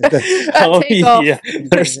yeah. That takeoff. yeah.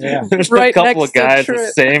 There's Right a couple next of to guys, the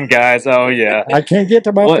Trip. same guys. Oh yeah. I can't get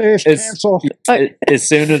to my What- fish. it's- Cancel. As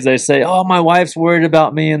soon as they say, "Oh, my wife's worried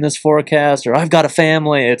about me in this forecast," or "I've got a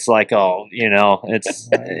family," it's like, oh, you know, it's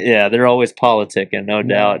yeah, they're always politicking, no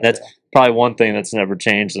doubt. That's probably one thing that's never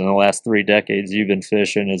changed in the last 3 decades you've been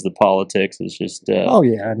fishing is the politics. It's just Oh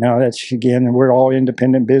yeah, no, that's again. We're all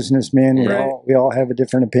independent businessmen. Yeah. We all have a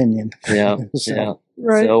different opinion. yeah, So, yeah.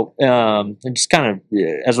 Right. So, and just kind of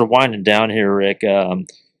as we're winding down here, Rick.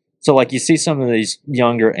 So, like, you see some of these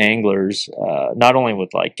younger anglers, not only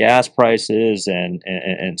with like gas prices and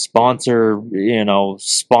sponsor,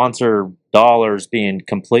 sponsor dollars being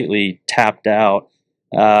completely tapped out.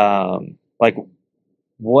 Like,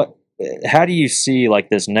 what? How do you see like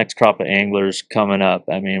this next crop of anglers coming up?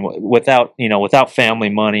 I mean, without family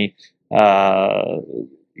money,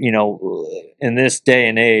 in this day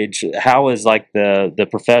and age, how is like the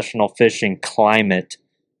professional fishing climate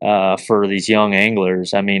for these young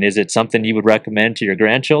anglers? I mean, is it something you would recommend to your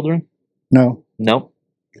grandchildren? no, Nope.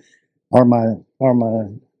 or my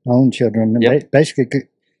own children. And Yep. basically,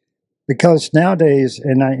 because nowadays,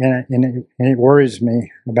 and it worries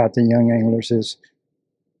me about the young anglers is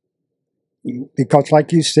because,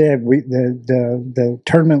 like you said, the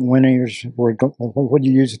tournament winners were what do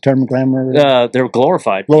you use the term glamour? They're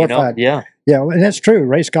glorified. Glorified. Yeah. Yeah, and that's true.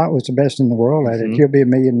 Ray Scott was the best in the world at it. Mhm. He'll be a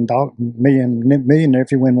millionaire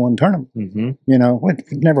if you win one tournament. Mm-hmm. You know, it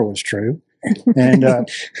never was true. And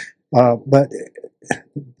but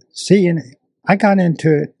seeing, I got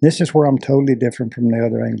into it. This is where I'm totally different from the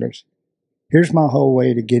other anglers. Here's my whole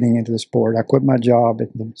way to getting into the sport. I quit my job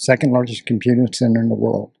at the second largest computing center in the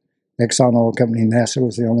world, Exxon Oil Company. NASA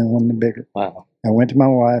was the only one the bigger. Wow. I went to my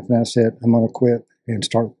wife and I said, I'm going to quit and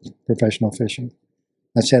start professional fishing.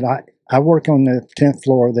 I said, I work on the 10th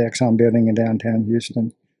floor of the Exxon building in downtown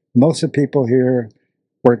Houston. Most of the people here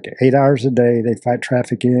work 8 hours a day. They fight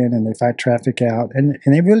traffic in and they fight traffic out. And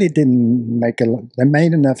they really didn't they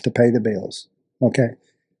made enough to pay the bills. Okay.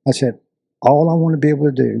 I said, all I want to be able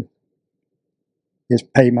to do is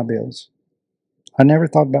pay my bills. I never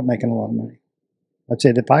thought about making a lot of money. I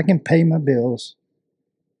said, if I can pay my bills,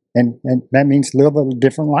 and that means live a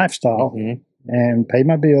different lifestyle Mhm. and pay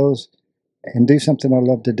my bills and do something I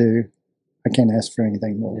love to do, I can't ask for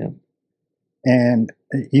anything more. Yeah. And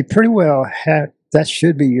you pretty well have, that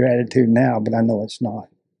should be your attitude now, but I know it's not.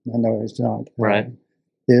 I know it's not. Right.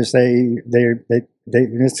 Is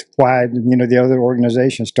it's why, the other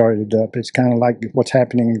organization started up. It's kind of like what's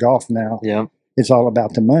happening in golf now. Yeah. It's all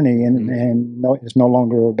about the money, and Mhm. and no, it's no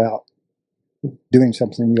longer about doing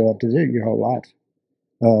something you love to do your whole life.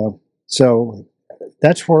 So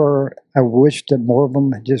that's where I wish that more of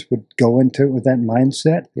them just would go into it with that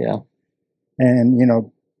mindset. Yeah. And you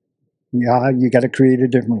got to create a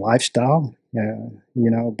different lifestyle.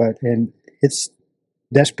 But it's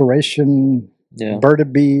desperation. Yeah. To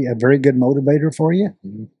be a very good motivator for you.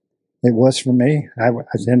 Mhm. It was for me. I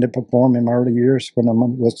ended up performing in my early years when I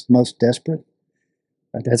was most desperate.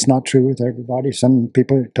 But that's not true with everybody. Some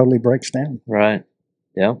people it totally breaks down. Right.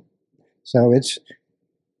 Yeah. So it's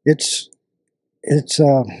it's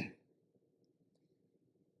a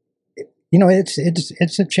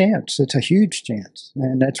chance. It's a huge chance,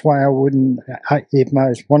 and that's why I wouldn't. If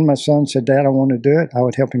one of my sons said, "Dad, I want to do it," I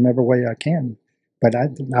would help him every way I can. But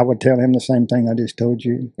I would tell him the same thing I just told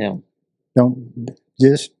you. Yeah. Don't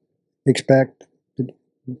just expect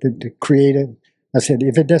to create it. I said,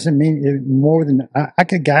 if it doesn't mean more than I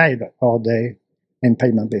could guide all day and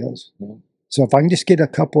pay my bills. Yeah. So if I can just get a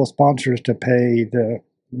couple of sponsors to pay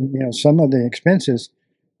some of the expenses,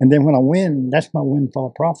 and then when I win, that's my windfall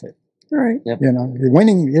profit. Right. Yep.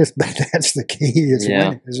 Winning is that's the key. It's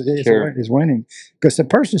Yeah, winning. sure. Is winning because the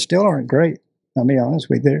persons still aren't great. I'll be honest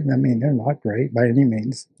with you. I mean, they're not great by any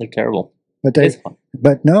means. They're terrible. But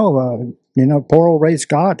poor old Ray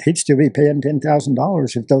Scott, he'd still be paying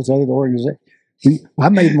 $10,000 if those other organizations. I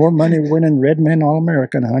made more money winning Redman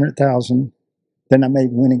All-America in $100,000 than I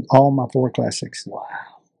made winning all my 4 classics. Wow.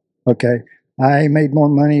 Okay, I made more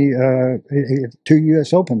money 2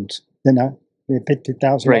 U.S. Opens than I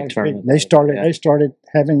 $50,000. Great tournament. They started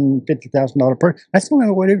having $50,000 per. That's the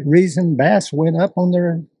only reason Bass went up on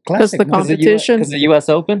their classic. the competition. Because the U.S.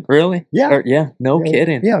 Open, really? Yeah. Yeah. No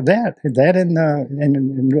kidding. Yeah, that and the Red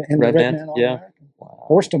Man Redman, yeah. All-American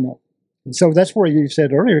forced them up. So that's where you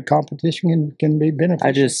said earlier, competition can be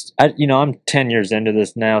beneficial. I'm 10 years into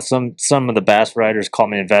this now. Some of the bass riders call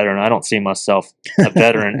me a veteran. I don't see myself a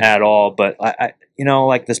veteran at all. But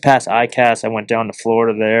like this past ICAST, I went down to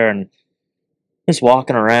Florida there and just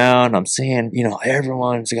walking around. I'm seeing,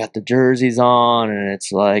 everyone's got the jerseys on, and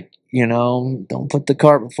it's like, don't put the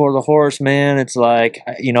cart before the horse, man. It's like,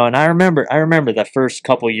 and I remember the first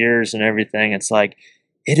couple years and everything. It's like,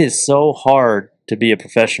 it is so hard to be a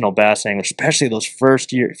professional bass angler, especially those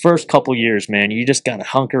first couple years, man. You just gotta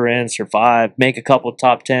hunker in, survive, make a couple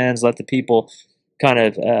top tens, let the people kind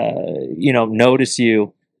of notice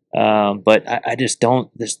you. But I just don't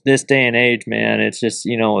this day and age, man. It's just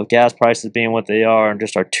with gas prices being what they are and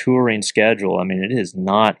just our touring schedule. I mean, it is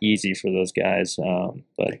not easy for those guys.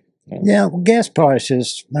 Yeah, well, gas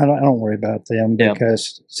prices. I don't worry about them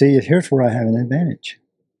because see, here's where I have an advantage.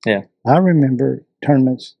 Yeah, I remember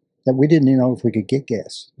tournaments that we didn't even know if we could get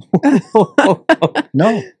gas.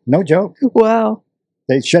 No joke. Wow.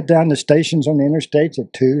 They shut down the stations on the interstates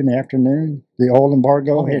at 2 in the afternoon. The oil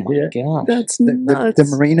embargo had hit. Gosh. That's nuts.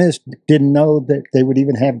 The marinas didn't know that they would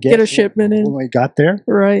even have gas. Get a shipment in. When we got there.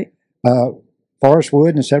 Right. Forrest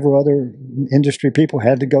Wood and several other industry people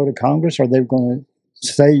had to go to Congress or they were going to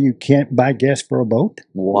say you can't buy gas for a boat.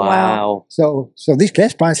 Wow. So these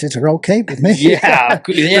gas prices are okay with me. Yeah.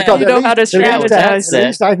 You know how to strategize. At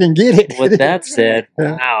least I can get it. With that said,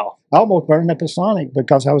 wow. I almost burned up a Sonic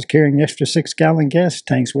because I was carrying extra 6-gallon gas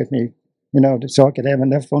tanks with me, so I could have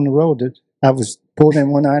enough on the road. I was pulled in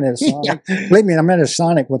one night at a Sonic. Believe me, I'm at a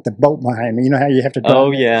Sonic with the boat behind me. You know how you have to drive.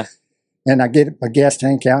 Oh, yeah. And I get a gas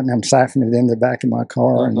tank out and I'm siphoning it in the back of my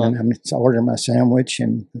car and then I'm ordering my sandwich.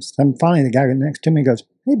 And finally the guy next to me goes,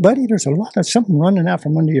 "Hey, buddy, there's a lot of something running out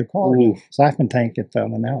from under your car." Siphon tank had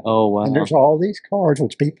fallen out. Oh, wow. And there's all these cars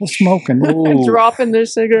with people smoking. And dropping their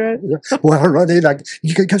cigarette. Well, I run in like,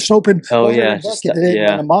 you can just open. Oh, yeah. Just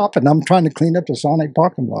a mop and I'm trying to clean up the Sonic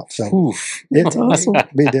parking lot. So it's awesome.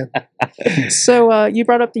 We did. So you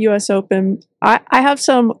brought up the U.S. Open. I have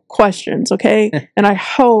some questions, okay? And I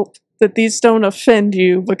hope that these don't offend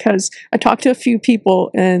you because I talked to a few people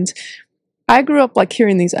and I grew up like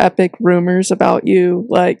hearing these epic rumors about you,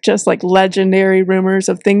 like just like legendary rumors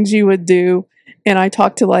of things you would do. And I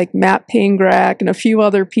talked to like Matt Pangrack and a few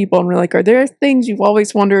other people and we're like, are there things you've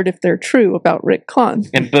always wondered if they're true about Rick Clunn?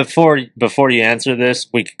 And before you answer this,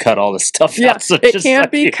 we could cut all this stuff out. So it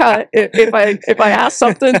can't be cut. If I ask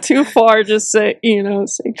something too far, just say,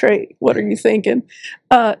 say, Trey, what are you thinking?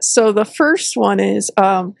 So the first one is,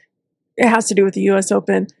 it has to do with the U.S.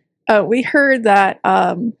 Open. We heard that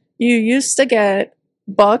you used to get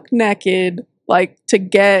buck naked, like to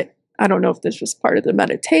get, I don't know if this was part of the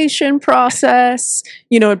meditation process.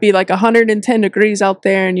 It'd be like 110 degrees out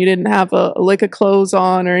there and you didn't have a lick of clothes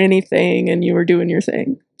on or anything and you were doing your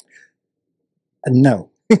thing. No.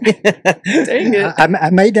 Dang it. I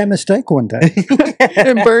made that mistake one day.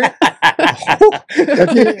 And burnt.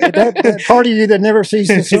 that part of you that never sees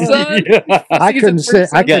the sun. I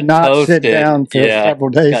could not sit down for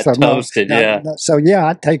several days. Got toasted, So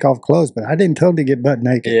I'd take off clothes, but I didn't totally get butt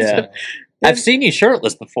naked. Yeah. So. I've seen you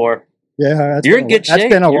shirtless before. Yeah, you're in good shape.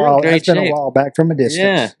 That's been a while. That's been a while back from a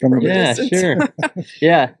distance. Yeah, sure.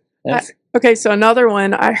 Yeah. Okay, so another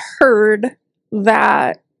one. I heard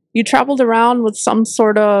that you traveled around with some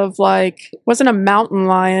sort of wasn't a mountain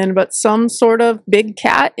lion, but some sort of big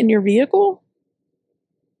cat in your vehicle?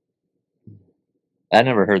 I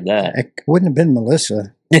never heard that. It wouldn't have been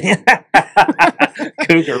Melissa.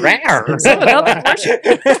 Cougar rare. So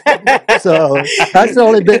that's the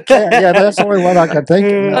only big cat. Yeah, that's the only one I could think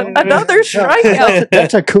of. Another strikeout.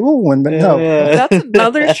 That's a cool one, but no. That's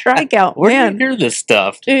another strikeout. Where do you hear this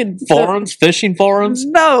stuff? Dude, forums? Fishing forums?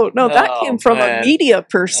 No, that came from a media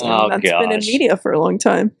person that's been in media for a long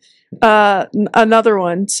time. Another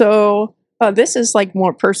one. So this is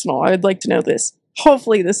more personal. I would like to know this.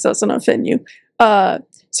 Hopefully this doesn't offend you.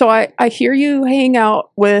 So I hear you hang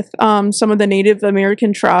out with some of the Native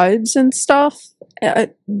American tribes and stuff.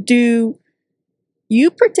 Do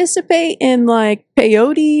you participate in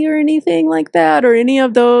peyote or anything like that, or any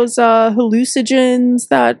of those hallucinogens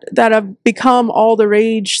that have become all the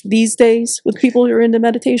rage these days with people who are into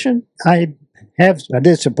meditation? I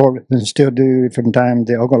did support and still do from time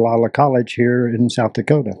the Ogallala College here in South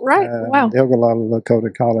Dakota. Right. Wow. The Ogallala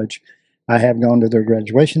Lakota College. I have gone to their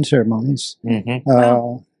graduation ceremonies.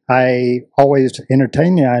 Wow. I always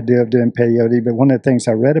entertain the idea of doing peyote, but one of the things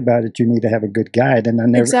I read about it, you need to have a good guide, and I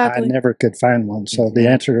never could find one. So the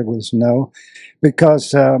answer was no,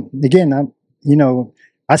 because again,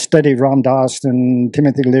 I studied Ram Dass and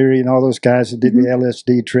Timothy Leary and all those guys that did the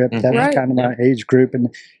LSD trip. That was kind of my age group, and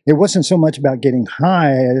it wasn't so much about getting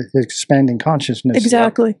high as expanding consciousnness.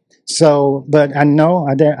 Exactly. So, but I know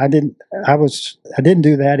I didn't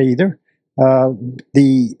do that either. I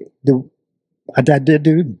did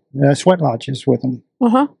do sweat lodges with them.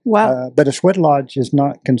 Wow. But a sweat lodge is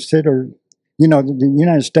not considered. The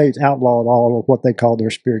United States outlawed all of what they call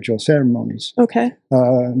their spiritual ceremonies. Okay.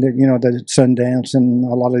 The Sundance and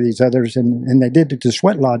a lot of these others, and they did the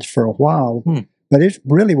sweat lodge for a while, but it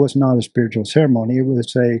really was not a spiritual ceremony. It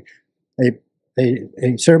was a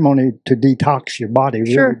ceremony to detox your body.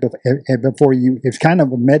 Sure. Really, before you, it's kind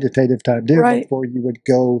of a meditative type deal. Right. Before you would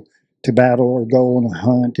go to battle or go on a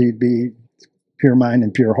hunt, you'd be pure mind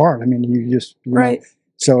and pure heart. I mean, you just right.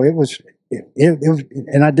 So it was,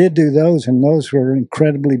 and I did do those, and those were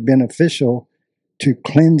incredibly beneficial to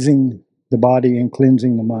cleansing the body and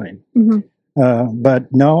cleansing the mind.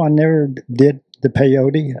 But no, I never did the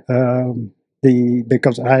peyote.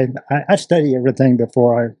 Because I study everything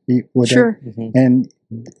before I eat with it. And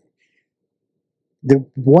the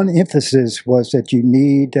one emphasis was that you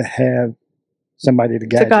need to have somebody to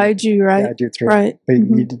guide you, right? Guide you through. Right. But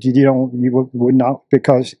you would not,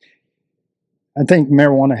 because I think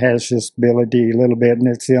marijuana has this ability a little bit, and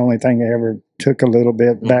it's the only thing I ever took a little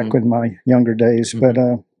bit back in my younger days. But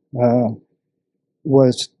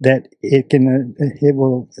was that it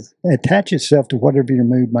will attach itself to whatever your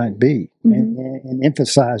mood might be, and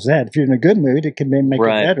emphasize that. If you're in a good mood, it can then make it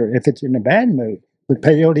better. If it's in a bad mood, but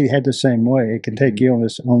peyote had the same way. It can take you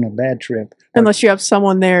on a bad trip, unless you have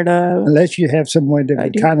someone there to. Unless you have someone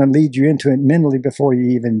to kind of lead you into it mentally before you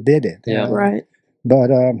even did it. Yeah, right.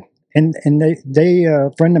 But and they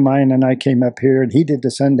a friend of mine and I came up here, and he did the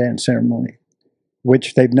Sundance ceremony,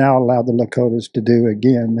 which they've now allowed the Lakotas to do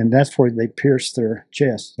again, and that's where they pierce their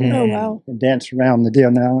chest. Oh, wow. And dance around the deal.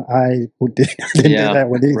 Now, I didn't do that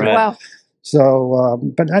one either. Right. Wow. So,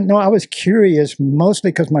 but I was curious,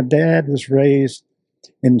 mostly because my dad was raised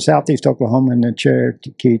in southeast Oklahoma in the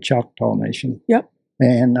Cherokee Choctaw Nation. Yep.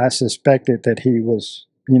 And I suspected that he was,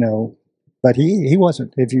 but he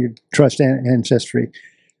wasn't, if you trust ancestry.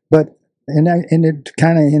 But, and it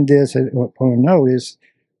kind of in this, is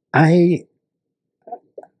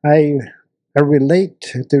I relate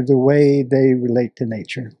to the way they relate to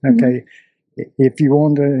nature. Okay, if you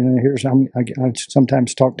want to, and I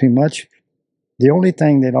sometimes talk too much. The only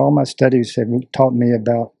thing that all my studies have taught me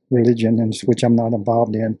about religion, and which I'm not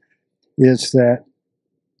involved in, is that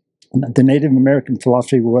the Native American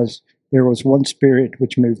philosophy was there was one spirit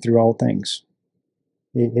which moved through all things.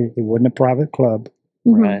 It wasn't a private club.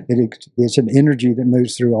 Right. It's an energy that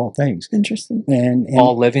moves through all things. Interesting. And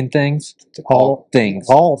all living things? All things.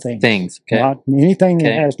 All things. Things. Okay. Not anything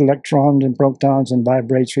that has electrons and protons and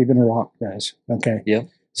vibrates, even a rock does. Okay. Yep.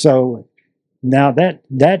 So now that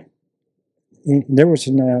there was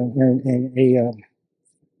the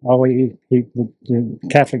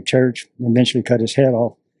Catholic Church eventually cut his head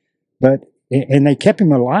off, and they kept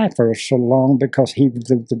him alive for so long because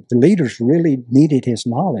the leaders really needed his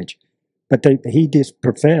knowledge. But he just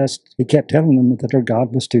professed, he kept telling them that their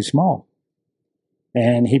God was too small.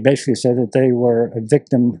 And he basically said that they were a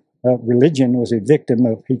victim of religion, was a victim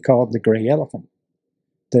of, he called the gray elephant.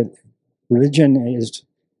 That religion is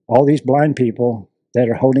all these blind people that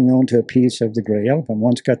are holding on to a piece of the gray elephant.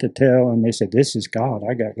 One's got the tail, and they said, this is God,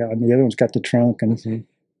 I got God. And the other one's got the trunk. And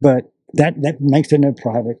But that makes it a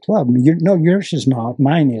private club. Yours is not,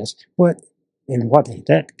 mine is. And what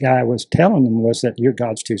that guy was telling them was that your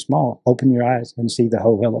God's too small. Open your eyes and see the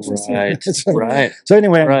whole elephant. Right. Right. So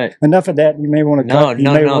anyway, enough of that. You may want to cut.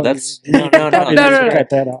 No. Cut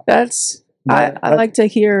that out. That's I like to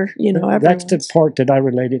hear. That's the part that I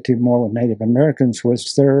related to more with Native Americans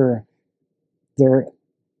was their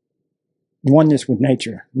oneness with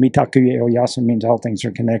nature. Mitakuye Oyasa means all things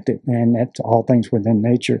are connected, and that's all things within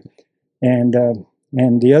nature. And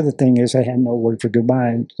the other thing is, I had no word for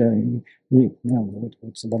goodbye.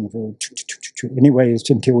 What's the wonderful? Anyway, it's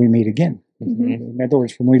until we meet again. In other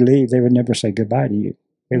words, when we leave, they would never say goodbye to you.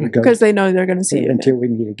 They would go because they know they're going to see you until we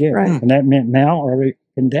meet again, right. And that meant now or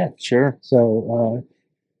in death. Sure. So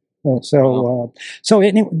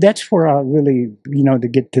anyway, that's where I really, to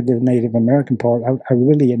get to the Native American part, I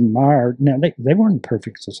really admired. Now, they weren't a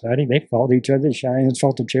perfect society. They fought each other. The Cheyennes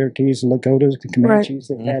fought the Cherokees, the Lakotas, the Comanches,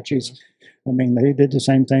 the Apaches. I mean, they did the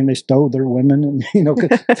same thing. They stole their women, and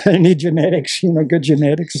they need genetics, good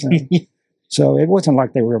genetics. So it wasn't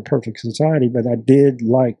like they were a perfect society, but I did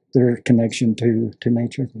like their connection to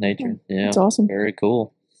nature. Nature, yeah, that's awesome. Very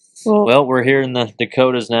cool. Well, we're here in the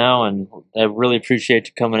Dakotas now, and I really appreciate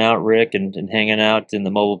you coming out, Rick, and hanging out in the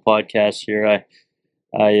mobile podcast here.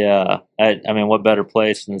 I mean, what better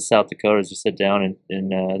place in the South Dakotas to sit down in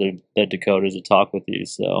the Dakotas to talk with you?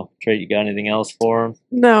 So, Trey, you got anything else for him?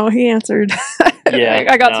 No, he answered. Yeah,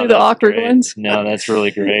 I got no, through the that's awkward great. ones. No, that's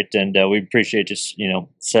really great, and we appreciate just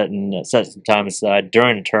setting some time aside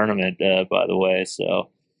during the tournament. By the way, so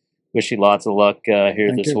wish you lots of luck here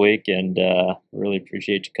Thank this you. week, and really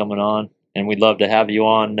appreciate you coming on. And we'd love to have you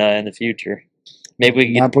on in the future. Maybe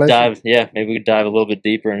we My could pleasure. dive. Yeah, maybe we could dive a little bit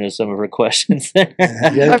deeper into some of her questions.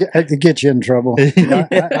 Yeah, I could get you in trouble.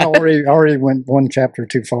 I already went one chapter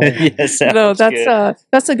too far. Yes, No,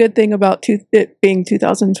 that's a good thing about it being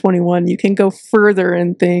 2021. You can go further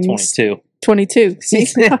in things. 22. 22. See,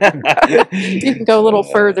 you can go a little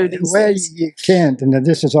further these Well, days. you can't, and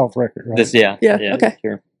this is off record, right? This, yeah, Okay.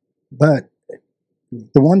 Sure. But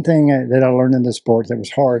the one thing that I learned in this sport that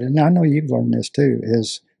was hard, and I know you've learned this too,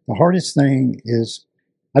 is the hardest thing is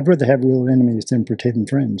I'd rather have real enemies than pretending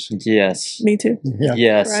friends. Yes. Me too. Yeah,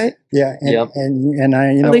 Yes. Right. yeah, and Yep. and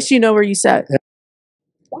I, At least you know where you sat.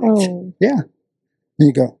 Oh, yeah,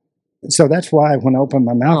 you go. So that's why when I open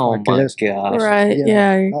my mouth Oh like my this, gosh. right. Yeah.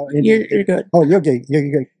 Yeah, Oh, you're good. oh, you're good.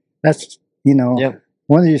 That's Yep.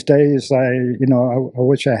 One of these days, I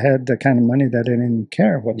wish I had the kind of money that I didn't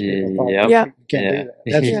care what people thought. Yep. Yeah. You can't Yeah. do that.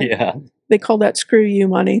 That's, Yeah. They call that screw you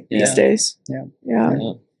money these Yeah. days. Yeah. Yeah.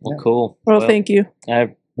 Well, Yeah. cool. Well, thank you.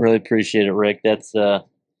 I really appreciate it, Rick. That's it's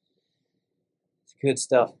good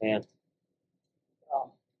stuff, man.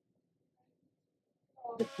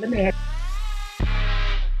 Let me ask